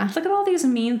know, yeah. Look at all these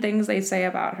mean things they say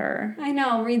about her. I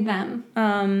know, read them.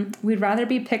 We'd rather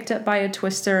be picked up by a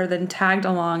twister than tagged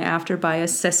along after by a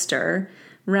sister.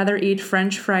 Rather eat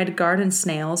French fried garden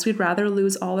snails. We'd rather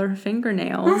lose all our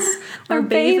fingernails. or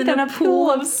bathe in a pool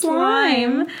of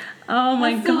slime. Oh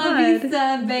my god. Is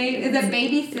it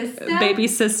Baby Sister? Baby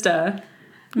sister.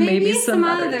 Maybe some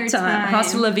other time.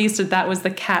 Hasta la vista, that was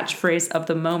the catchphrase of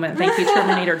the moment. Thank you,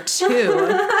 Terminator 2.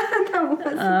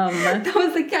 That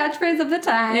was the catchphrase of the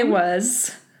time. It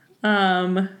was.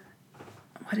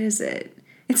 What is it?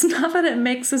 It's not that it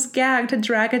makes us gag to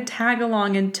drag a tag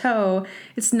along in tow.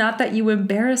 It's not that you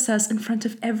embarrass us in front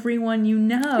of everyone you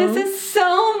know. This is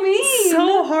so mean.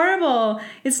 So horrible.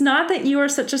 It's not that you are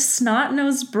such a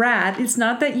snot-nosed brat. It's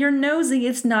not that you're nosy.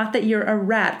 It's not that you're a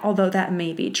rat, although that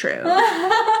may be true.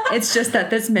 It's just that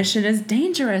this mission is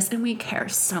dangerous and we care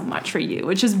so much for you,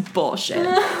 which is bullshit.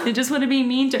 They just want to be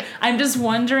mean to... I'm just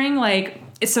wondering, like...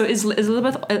 So is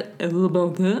Elizabeth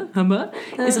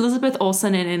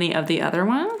Olsen in any of the other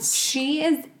ones? She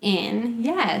is in,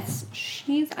 yes.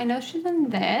 I know she's in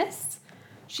this.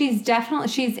 She's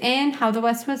in How the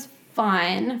West Was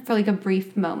Fun for like a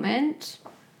brief moment.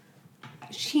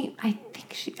 She's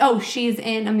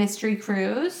in a Mystery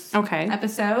Cruise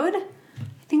episode.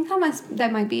 I think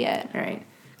that might be it. All right.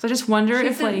 So I just wonder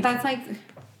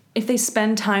if they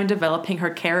spend time developing her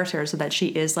character so that she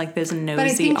is like this nosy, but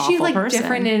I think awful she's like person.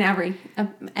 different in every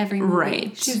movie.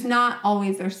 Right. She's not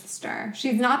always their sister.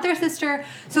 She's not their sister.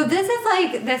 So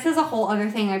this is a whole other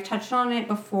thing. I've touched on it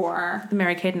before. The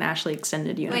Mary-Kate and Ashley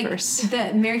extended universe. Like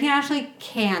the Mary-Kate and Ashley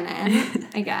canon,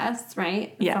 I guess,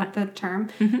 right? That's not the term.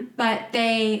 Mm-hmm. But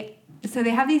they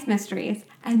have these mysteries,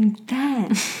 and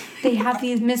then they have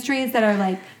these mysteries that are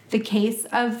like the case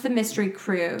of the Mystery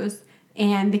Cruise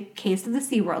and the case of the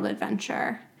SeaWorld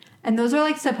adventure. And those are,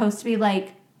 like, supposed to be,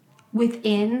 like,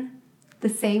 within the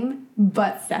same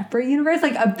but separate universe,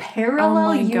 like a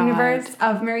parallel universe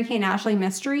of Mary-Kate and Ashley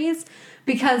Mysteries,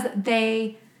 because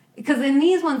in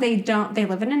these ones they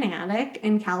live in an attic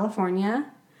in California.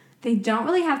 They don't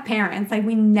really have parents. Like,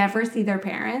 we never see their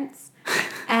parents.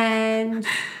 And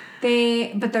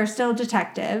but they're still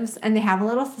detectives, and they have a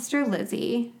little sister,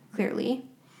 Lizzie, clearly.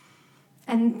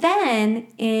 And then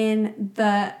in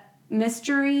the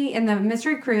Mystery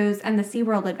Cruise and the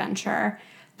SeaWorld Adventure,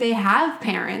 they have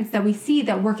parents that we see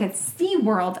that work at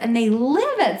SeaWorld, and they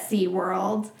live at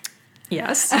SeaWorld.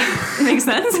 Yes. Makes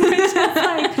sense. Because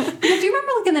do you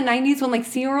remember, like, in the 90s when, like,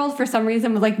 SeaWorld for some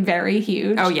reason was, like, very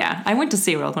huge? Oh, yeah. I went to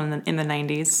SeaWorld in the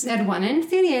 90s. They had one in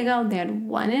San Diego. They had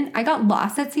one in... I got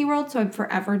lost at SeaWorld, so I'm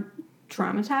forever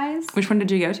traumatized. Which one did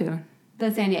you go to?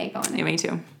 The San Diego one. Yeah, me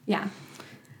too. Yeah.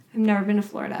 I've never been to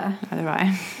Florida. Neither have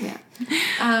I. Yeah.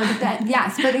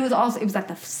 But it was at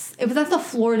the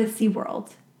Florida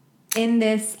SeaWorld in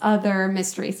this other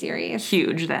mystery series.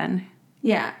 Huge then.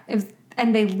 Yeah.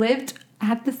 And they lived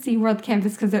at the SeaWorld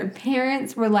campus because their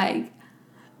parents were, like,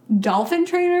 dolphin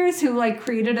trainers who, like,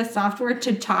 created a software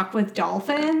to talk with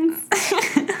dolphins.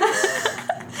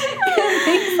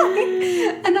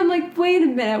 And I'm like, wait a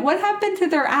minute, what happened to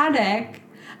their attic?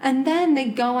 And then they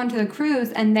go onto the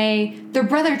cruise, and their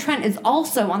brother Trent is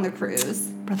also on the cruise.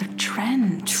 Brother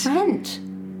Trent.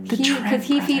 Because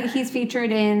he's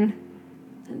featured in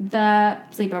the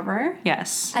Sleepover.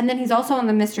 Yes. And then he's also on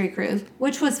the Mystery Cruise,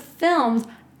 which was filmed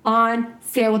on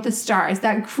Sail with the Stars,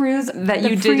 that cruise that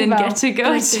you didn't get to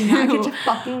go to. Did not get to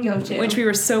fucking go to. Which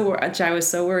I was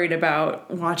so worried about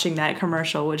watching that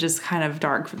commercial, which is kind of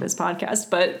dark for this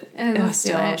podcast, but it was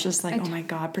still just like, oh my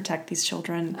God, protect these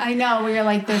children. I know, where you're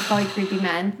like, there's probably creepy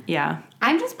men. Yeah.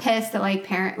 I'm just pissed that,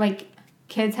 like,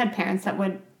 kids had parents that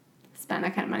would spend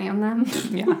that kind of money on them.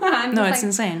 Yeah. No, it's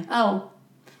insane. Oh.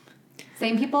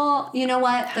 Same people, you know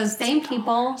what? Those same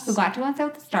people who got to go on Sail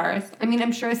with the Stars. I mean,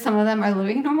 I'm sure some of them are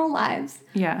living normal lives.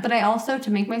 Yeah. But I also,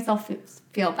 to make myself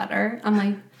feel better, I'm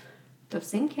like, those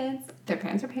same kids, their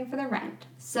parents are paying for their rent.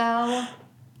 So,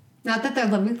 not that they're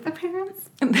living with their parents,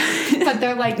 but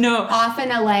they're, like, off in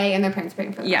LA and their parents are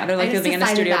paying for their rent. They're, like, living in a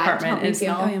studio apartment. It's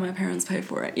like, oh yeah, my parents pay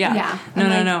for it. Yeah. Yeah.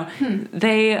 No.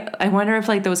 I wonder if,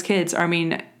 like, those kids,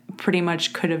 pretty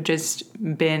much could have just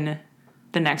been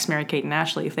the next Mary-Kate and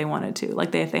Ashley if they wanted to.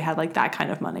 Like, if they had, like, that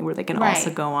kind of money where they can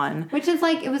also go on. Which is,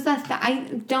 like, it was I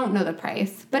don't know the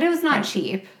price, but it was not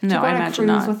cheap. No, I imagine not. To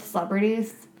go on a cruise with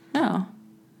celebrities. No.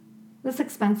 It was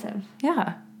expensive.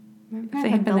 Yeah. If they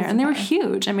had been there. And they were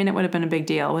huge. I mean, it would have been a big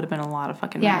deal. It would have been a lot of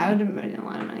fucking money. Yeah, it would have been a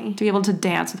lot of money. To be able to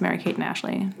dance with Mary-Kate and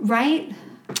Ashley. Right?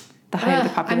 The height of the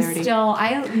popularity.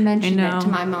 I mentioned it to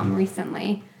my mom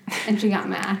recently, and she got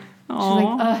mad. She's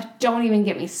like, don't even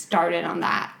get me started on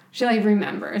that. She, like,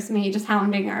 remembers me just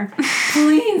hounding her.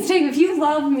 Please, Dave, if you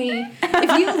loved me,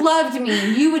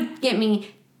 you would get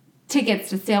me tickets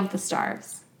to Sail with the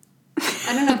Stars.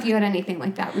 I don't know if you had anything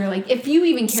like that. We were like, if you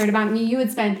even cared about me, you would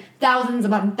spend thousands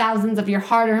upon thousands of your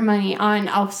hard-earned money on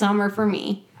a summer for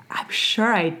me. I'm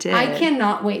sure I did. I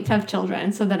cannot wait to have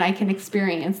children so that I can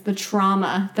experience the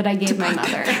trauma that I gave my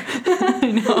mother.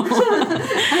 I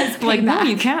know. Like, no,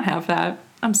 you can't have that.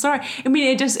 I'm sorry. I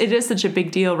mean, it is such a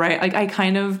big deal, right? Like, I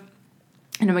kind of,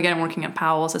 again, working at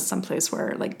Powell's, it's someplace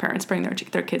where, like, parents bring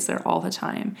their kids there all the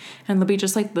time. And there'll be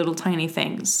just, like, little tiny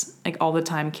things, like, all the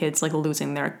time, kids, like,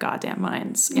 losing their goddamn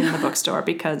minds in the bookstore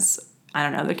because, I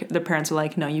don't know, the parents are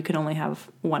like, no, you can only have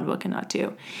one book and not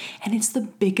two. And it's the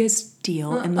biggest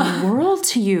deal in the world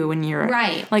to you when you're...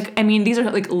 Right. Like, I mean, these are,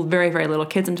 like, very, very little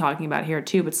kids I'm talking about here,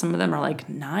 too, but some of them are, like,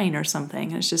 9 or something.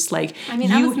 And it's just like, I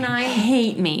mean, I was 9.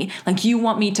 Hate me. Like, you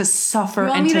want me to suffer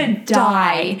and to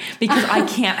die because I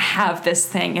can't have this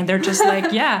thing. And they're just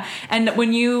like, yeah. And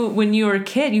when you're a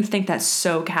kid, you think that's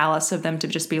so callous of them to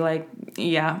just be like,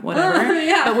 yeah, whatever.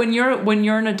 Yeah. But when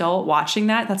you're an adult watching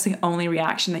that, that's the only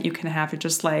reaction that you can have. You're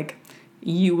just like,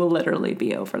 you will literally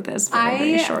be over this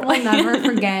very shortly. I will never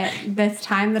forget this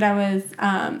time that I was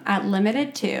at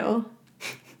Limited 2.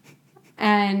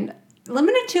 And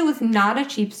Limited 2 was not a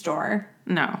cheap store.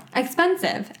 No.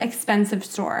 Expensive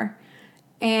store.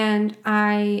 And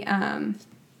I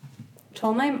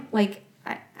told my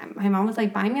mom was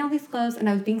like, buy me all these clothes. And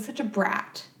I was being such a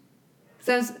brat.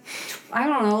 So I was,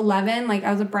 11. Like,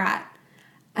 I was a brat.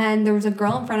 And there was a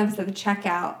girl in front of us at the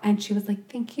checkout, and she was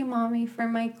like, thank you, Mommy, for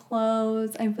my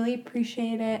clothes. I really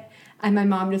appreciate it. And my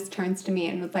mom just turns to me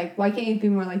and was like, why can't you be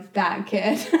more like that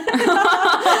kid?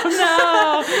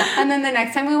 Oh, no. And then the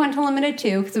next time we went to Limited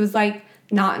 2, because it was, like,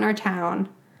 not in our town,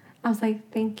 I was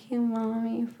like, thank you,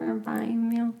 Mommy, for buying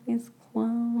me all these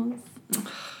clothes. I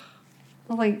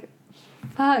was like,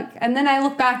 fuck. And then I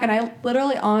look back and I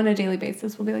literally on a daily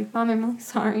basis will be like, Mom, I'm really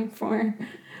sorry for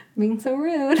being so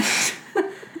rude.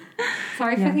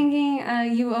 Sorry for thinking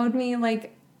you owed me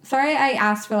like, sorry I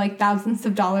asked for like thousands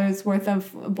of dollars worth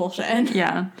of bullshit.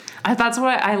 Yeah. That's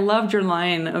why I loved your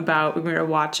line about when we were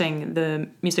watching the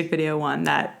music video one,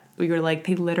 that we were like,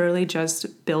 they literally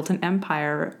just built an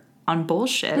empire on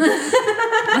bullshit.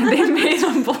 Like they made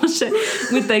on bullshit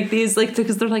with like these, like,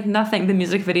 because they're like nothing. The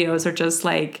music videos are just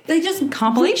like, They just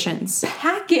compilations.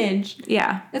 packaged.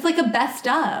 Yeah. It's like a best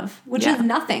of, which Yeah. is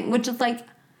nothing, which is like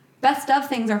best of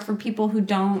things are for people who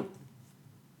don't.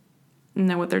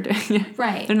 Know what they're doing.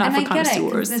 Right. They're not and for I get it, 'cause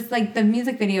connoisseurs. it's like the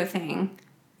music video thing.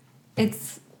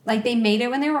 It's like they made it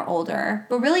when they were older,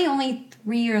 but really only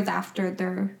 3 years after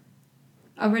their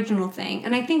original thing.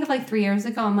 And I think of like 3 years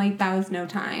ago, I'm like, that was no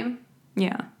time.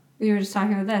 Yeah. We were just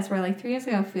talking about this, where like 3 years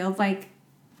ago feels like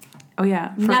Oh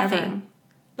yeah. Forever. nothing.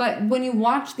 But when you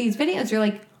watch these videos, you're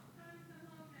like,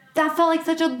 that felt like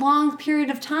such a long period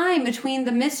of time between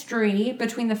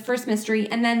the first mystery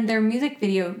and then their music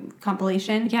video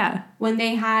compilation. Yeah. When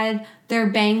they had their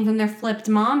bangs and their flipped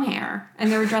mom hair and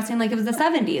they were dressing like it was the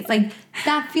 70s. Like,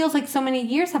 that feels like so many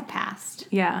years have passed.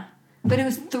 Yeah. But it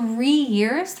was 3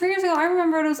 years? 3 years ago? I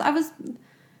remember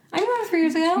 3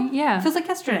 years ago. Yeah. It feels like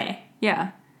yesterday.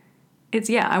 Yeah.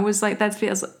 I was like, that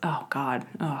feels, oh God.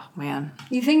 Oh man.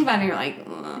 You think about it, you're like,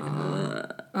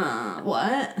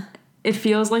 what? It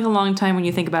feels like a long time when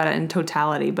you think about it in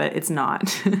totality, but it's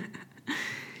not.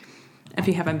 If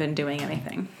you haven't been doing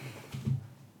anything.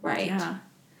 Right. Yeah.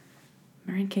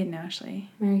 Mary-Kate and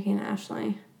Ashley. Mary-Kate and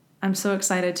Ashley. I'm so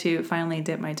excited to finally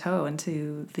dip my toe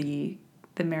into the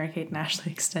Mary-Kate and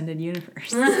Ashley extended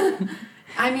universe.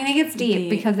 I mean, it gets deep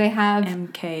because they have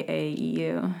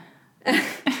MKAEU.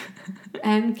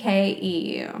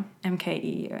 MKEU.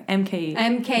 MKEU.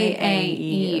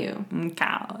 MKAEU.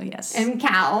 MCOW, yes.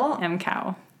 MCOW.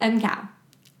 MCOW. MCOW.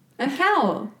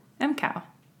 MCOW. MCOW.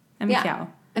 Yeah. MCOW.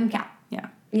 MCOW. Yeah.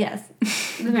 Yes.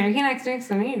 The American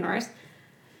Extended Universe.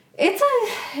 It's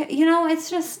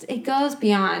it goes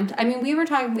beyond. I mean,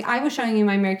 I was showing you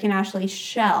my American Ashley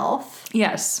shelf,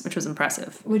 Yes, which was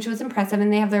impressive. which was impressive,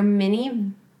 and they have their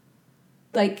mini,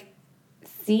 like,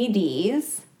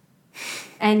 CDs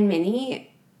and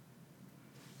mini,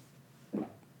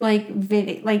 like,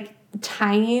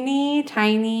 tiny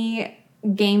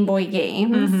Game Boy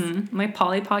games. Mm-hmm. Like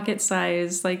Polly Pocket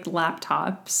size, like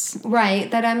laptops.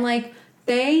 Right, that I'm like,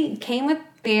 they came with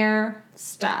their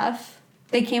stuff.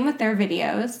 They came with their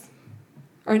videos.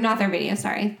 Or not their videos,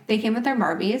 sorry. They came with their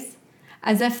Barbies.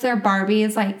 As if their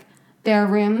Barbies, like, their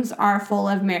rooms are full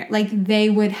of, they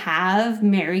would have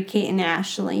Mary-Kate and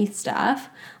Ashley stuff.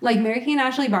 Like, Mary-Kate and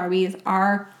Ashley Barbies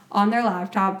are on their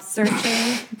laptops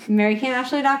searching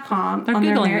MaryKateandAshley.com They're on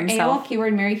their Googling themselves. AOL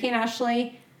keyword Mary-Kate and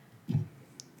Ashley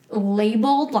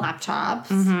labeled laptops.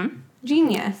 Mm-hmm.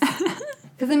 Genius.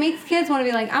 Because it makes kids want to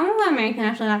be like, I want to go on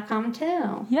AmericanAshley.com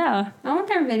too. Yeah. I want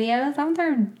their videos. I want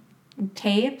their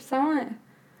tapes. I want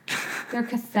their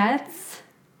cassettes.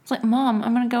 It's like, Mom,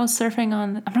 I'm gonna go surfing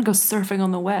on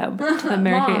the web to the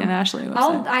Mary-Kate Mom, and Ashley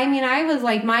website. I was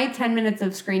like, my 10 minutes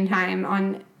of screen time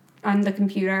on the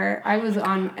computer, I was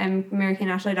on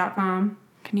AmericanAshley.com.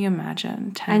 Can you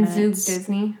imagine 10 And minutes? Zoop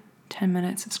Disney. 10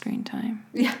 minutes of screen time.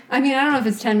 Yeah. I mean, I don't know if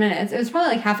it's 10 minutes. It was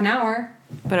probably like half an hour.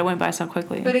 But it went by so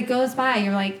quickly. But it goes by.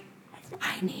 You're like,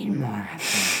 I need more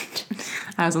of it.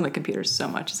 I was on the computer so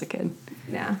much as a kid.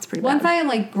 Yeah. It's pretty Once bad. I,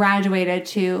 like, graduated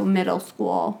to middle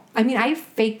school, I mean, I've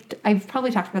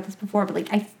probably talked about this before, but,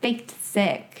 like, I faked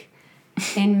sick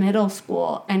in middle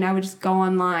school, and I would just go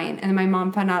online, and then my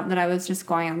mom found out that I was just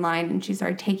going online, and she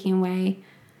started taking away.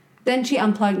 Then she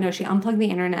unplugged the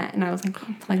internet, and I was like,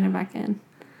 oh, plugging it back in.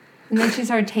 And then she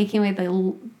started taking away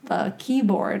the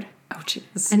keyboard. Oh,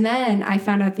 jeez. And then I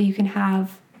found out that you can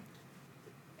have,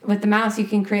 with the mouse, you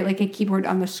can create, like, a keyboard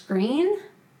on the screen.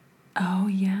 Oh,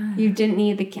 yeah. You didn't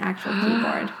need the actual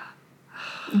keyboard.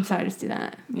 And so I just do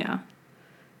that. Yeah.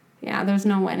 Yeah, there's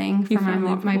no winning for You found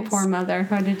my loopholes. poor mother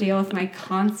who had to deal with my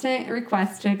constant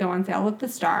request to go on sale with the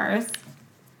stars,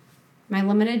 my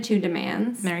limited 2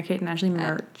 demands, Mary-Kate and Ashley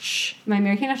merch. my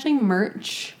American Ashley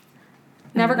merch.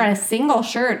 Never got a single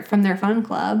shirt from their fun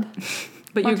club.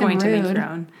 But you're Fucking going to make rude. your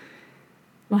own.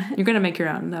 What? You're going to make your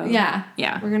own, though. Yeah.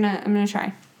 Yeah. I'm gonna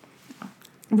try.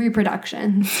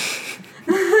 Reproductions.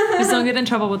 Just don't get in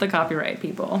trouble with the copyright,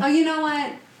 people. Oh, you know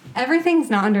what? Everything's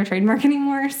not under trademark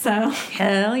anymore, so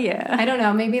Hell yeah. I don't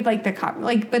know. Maybe like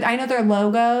but I know their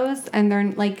logos and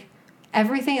they're like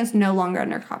everything is no longer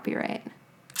under copyright.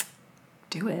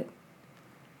 Do it.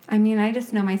 I mean, I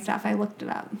just know my stuff. I looked it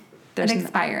up. There's it no-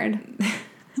 expired.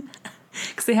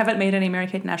 Because they haven't made any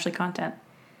Mary-Kate and Ashley content.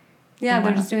 Yeah, And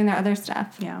they're why just doing their other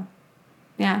stuff. Yeah.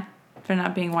 Yeah. They're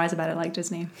not being wise about it like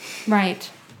Disney. Right.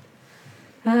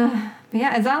 But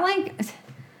yeah, is that like... Is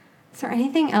there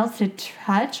anything else to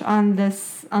touch on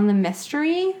this, on the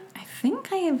mystery? I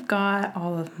think I have got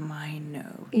all of my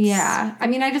notes. Yeah. I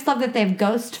mean, I just love that they have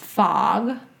ghost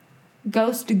fog,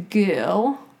 ghost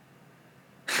goo.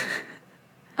 Which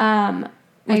I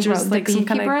is wrote, like the some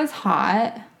kind beekeeper of is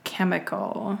hot.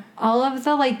 chemical. All of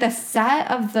the, like, the set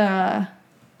of the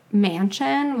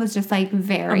mansion was just, like,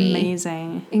 very...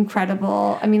 Amazing.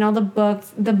 incredible. I mean, all the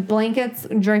books, the blankets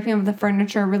draping over the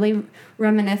furniture really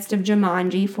reminisced of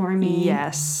Jumanji for me.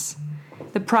 Yes.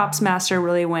 The props master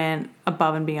really went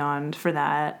above and beyond for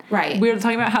that. Right. We were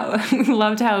talking about how we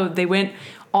loved how they went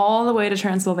all the way to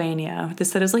Transylvania. They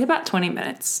said it was like about 20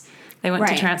 minutes. They went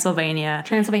to Right.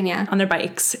 Transylvania on their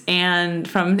bikes and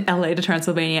from LA to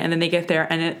Transylvania, and then they get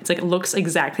there and it's like it looks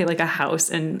exactly like a house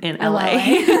in LA.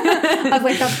 I was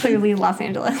like, that's clearly Los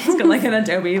Angeles. It's got like an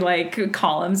Adobe like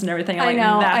columns and everything. I Like,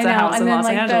 know. that's a house and in then Los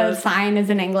like Angeles. the sign is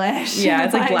in English. Yeah,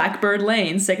 it's like Blackbird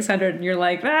Lane, 600, and you're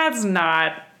like, that's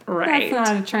not right.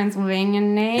 That's not a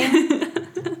Transylvanian name.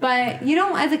 But you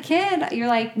know, as a kid, you're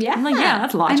like, yeah. I'm like, yeah,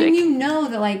 that's logic. I mean, you know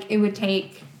that like it would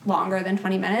take longer than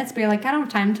 20 minutes, but you're like, I don't have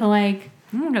time to like.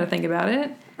 I'm not gonna think about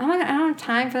it. I don't have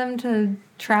time for them to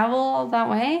travel that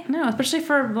way. No, especially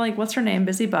for like what's her name,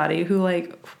 Busybody, who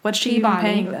like what's she even Peabody.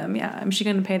 paying them? Yeah, is she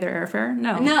gonna pay their airfare?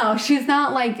 No, No, she's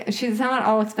not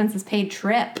all expenses paid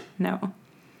trip. no.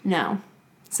 No.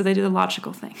 So they do the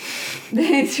logical thing.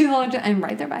 They do and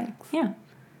ride their bikes. Yeah,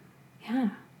 Yeah.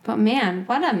 But man,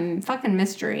 what a fucking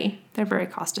mystery. they're very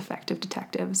cost-effective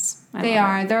detectives. They love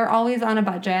are. it. They're always on a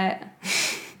budget.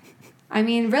 I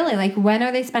mean, really, like, when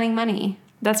are they spending money?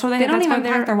 That's why They don't that's why even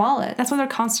pack they're- their wallet. That's why they're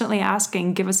constantly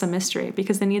asking, "Give us a mystery,"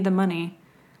 because they need the money.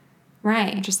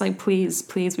 Right. Just like, please,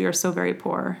 we are so very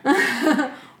poor.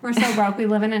 We're so broke. We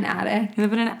live in an attic. We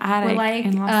live in an attic. We're like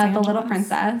in Los the Angeles. Little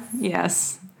Princess.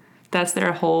 Yes. That's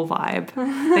their whole vibe.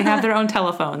 They have their own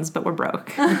telephones, but we're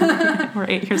broke. We're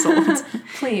 8 years old.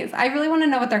 Please. I really want to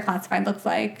know what their classified looks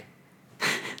like.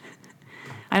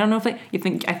 I don't know if I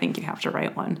think you have to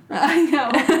write one. I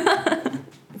know.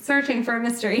 Searching for a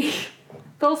mystery.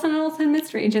 Wilson & Olson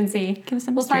Mystery Agency. Give us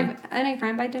a We'll mystery. find any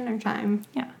crime by dinner time.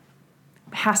 Yeah.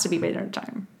 It has to be by dinner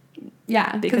time. Yeah,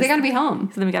 because Because- they gotta be home.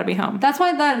 So then we gotta be home. That's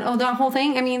why the whole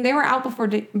thing. I mean, they were out before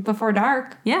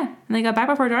dark. Yeah. And they got back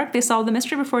before dark. They solved the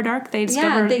mystery before dark. They Yeah,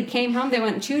 discovered they came home. They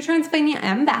went to Transylvania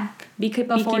and back before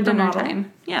beekeeper dinner model.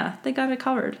 time. Yeah, they got it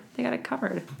covered.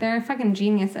 They're fucking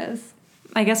geniuses.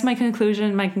 I guess my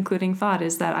concluding thought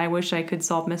is that I wish I could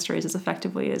solve mysteries as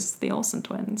effectively as the Olsen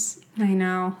twins I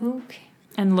know. Who?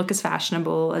 and look as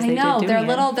fashionable as I they know. did doing They're it.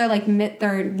 little. They're like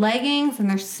their leggings and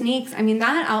their sneaks. I mean,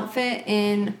 that outfit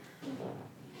in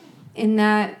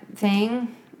that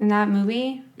thing, in that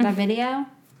movie, that video,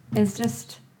 is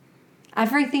just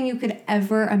everything you could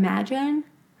ever imagine.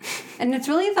 And it's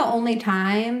really the only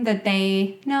time that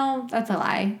no, that's a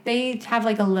lie. They have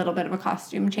like a little bit of a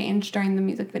costume change during the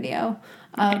music video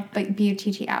of like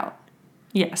BUTT Out.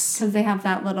 Yes. Because they have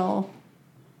that little,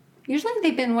 usually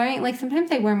they've been wearing, like sometimes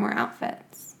they wear more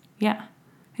outfits. Yeah.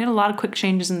 They had a lot of quick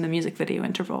changes in the music video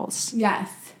intervals.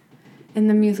 Yes. In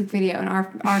the music video, in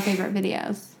our favorite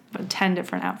videos. About 10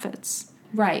 different outfits.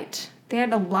 Right. They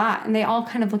had a lot, and they all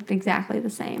kind of looked exactly the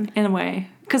same. In a way.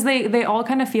 Because they all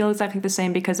kind of feel exactly the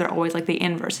same because they're always like the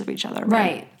inverse of each other.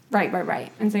 Right. Right.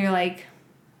 And so you're like,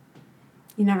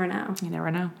 you never know. You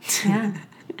never know. Yeah.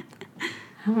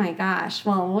 Oh my gosh.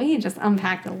 Well, we just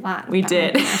unpacked a lot. We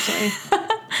did. Actually.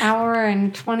 Hour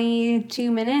and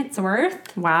 22 minutes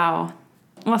worth. Wow.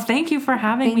 Well, thank you for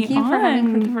having me Thank you on for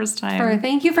having for me the first time.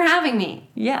 Thank you for having me.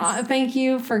 Yes. Thank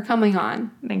you for coming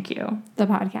on Thank you. the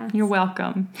podcast. You're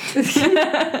welcome. You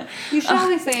should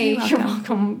always say you're you're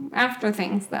welcome after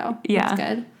things, though. Yeah.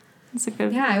 That's good. It's a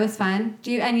good. Yeah, it was fun.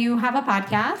 You have a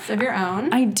podcast of your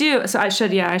own? I do. So I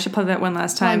should plug that one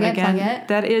last time Plug again. it.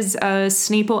 That is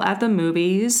Sneeple at the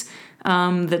Movies.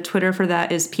 The Twitter for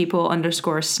that is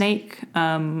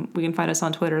people_snake. We can find us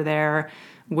on Twitter there.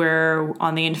 We're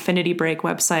on the Infinity Break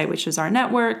website, which is our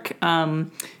network,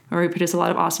 where we produce a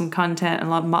lot of awesome content, and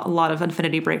a lot of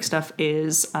Infinity Break stuff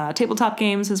is tabletop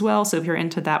games as well. So if you're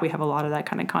into that, we have a lot of that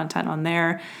kind of content on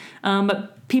there.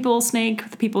 But the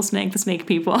snake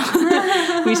people.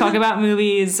 We talk about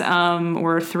movies.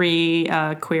 We're 3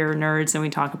 queer nerds, and we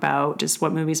talk about just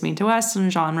what movies mean to us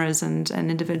and genres and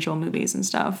individual movies and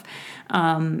stuff.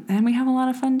 And we have a lot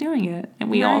of fun doing it. And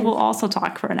we all will also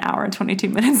talk for an hour and 22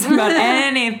 minutes about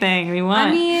anything we want.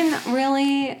 I mean,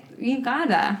 really, you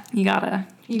gotta. You gotta.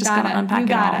 You Just gotta gotta unpack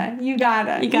it all. You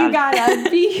gotta. You gotta.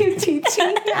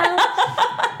 B-U-T-T-L.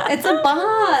 It's a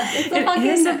bop. It's a It fucking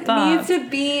is a bop. needs to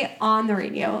be on the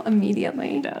radio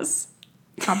immediately. It does.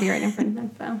 Copyright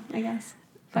infringement, though, I guess.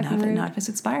 Fucking rude. Not if it's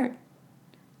expired.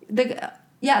 Yeah,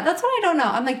 that's what I don't know.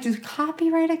 I'm like, does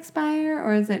copyright expire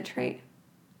or is it trade?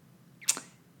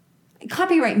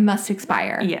 Copyright must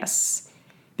expire. Yes.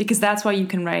 Because that's why you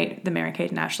can write the Mary-Kate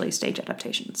and Ashley stage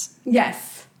adaptations.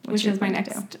 Yes. Which you're is my going to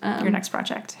next do. Your next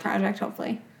project. project,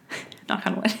 hopefully. Knock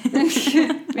on wood.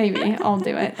 Maybe. I'll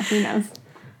do it. Who knows?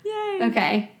 Yay.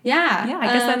 Okay. Yeah. Yeah, I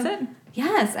guess that's it.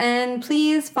 Yes. And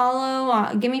please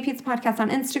follow Gimme Pizza Podcast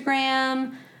on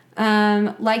Instagram.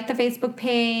 Like the Facebook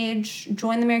page.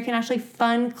 Join the Mary-Kate and Ashley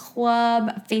Fun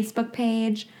Club Facebook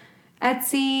page.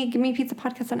 Etsy. Gimme Pizza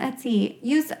Podcast on Etsy.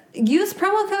 Use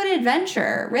promo code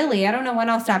ADVENTURE. Really. I don't know when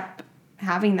I'll stop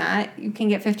having that. You can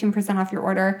get 15% off your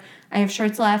order. I have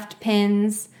shirts left,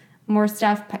 pins, more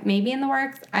stuff maybe in the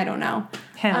works. I don't know.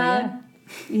 Hell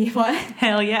yeah. What?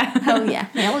 Hell yeah. Hell yeah.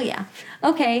 Hell yeah.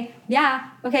 Okay. Yeah.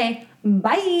 Okay.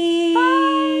 Bye.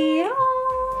 Bye.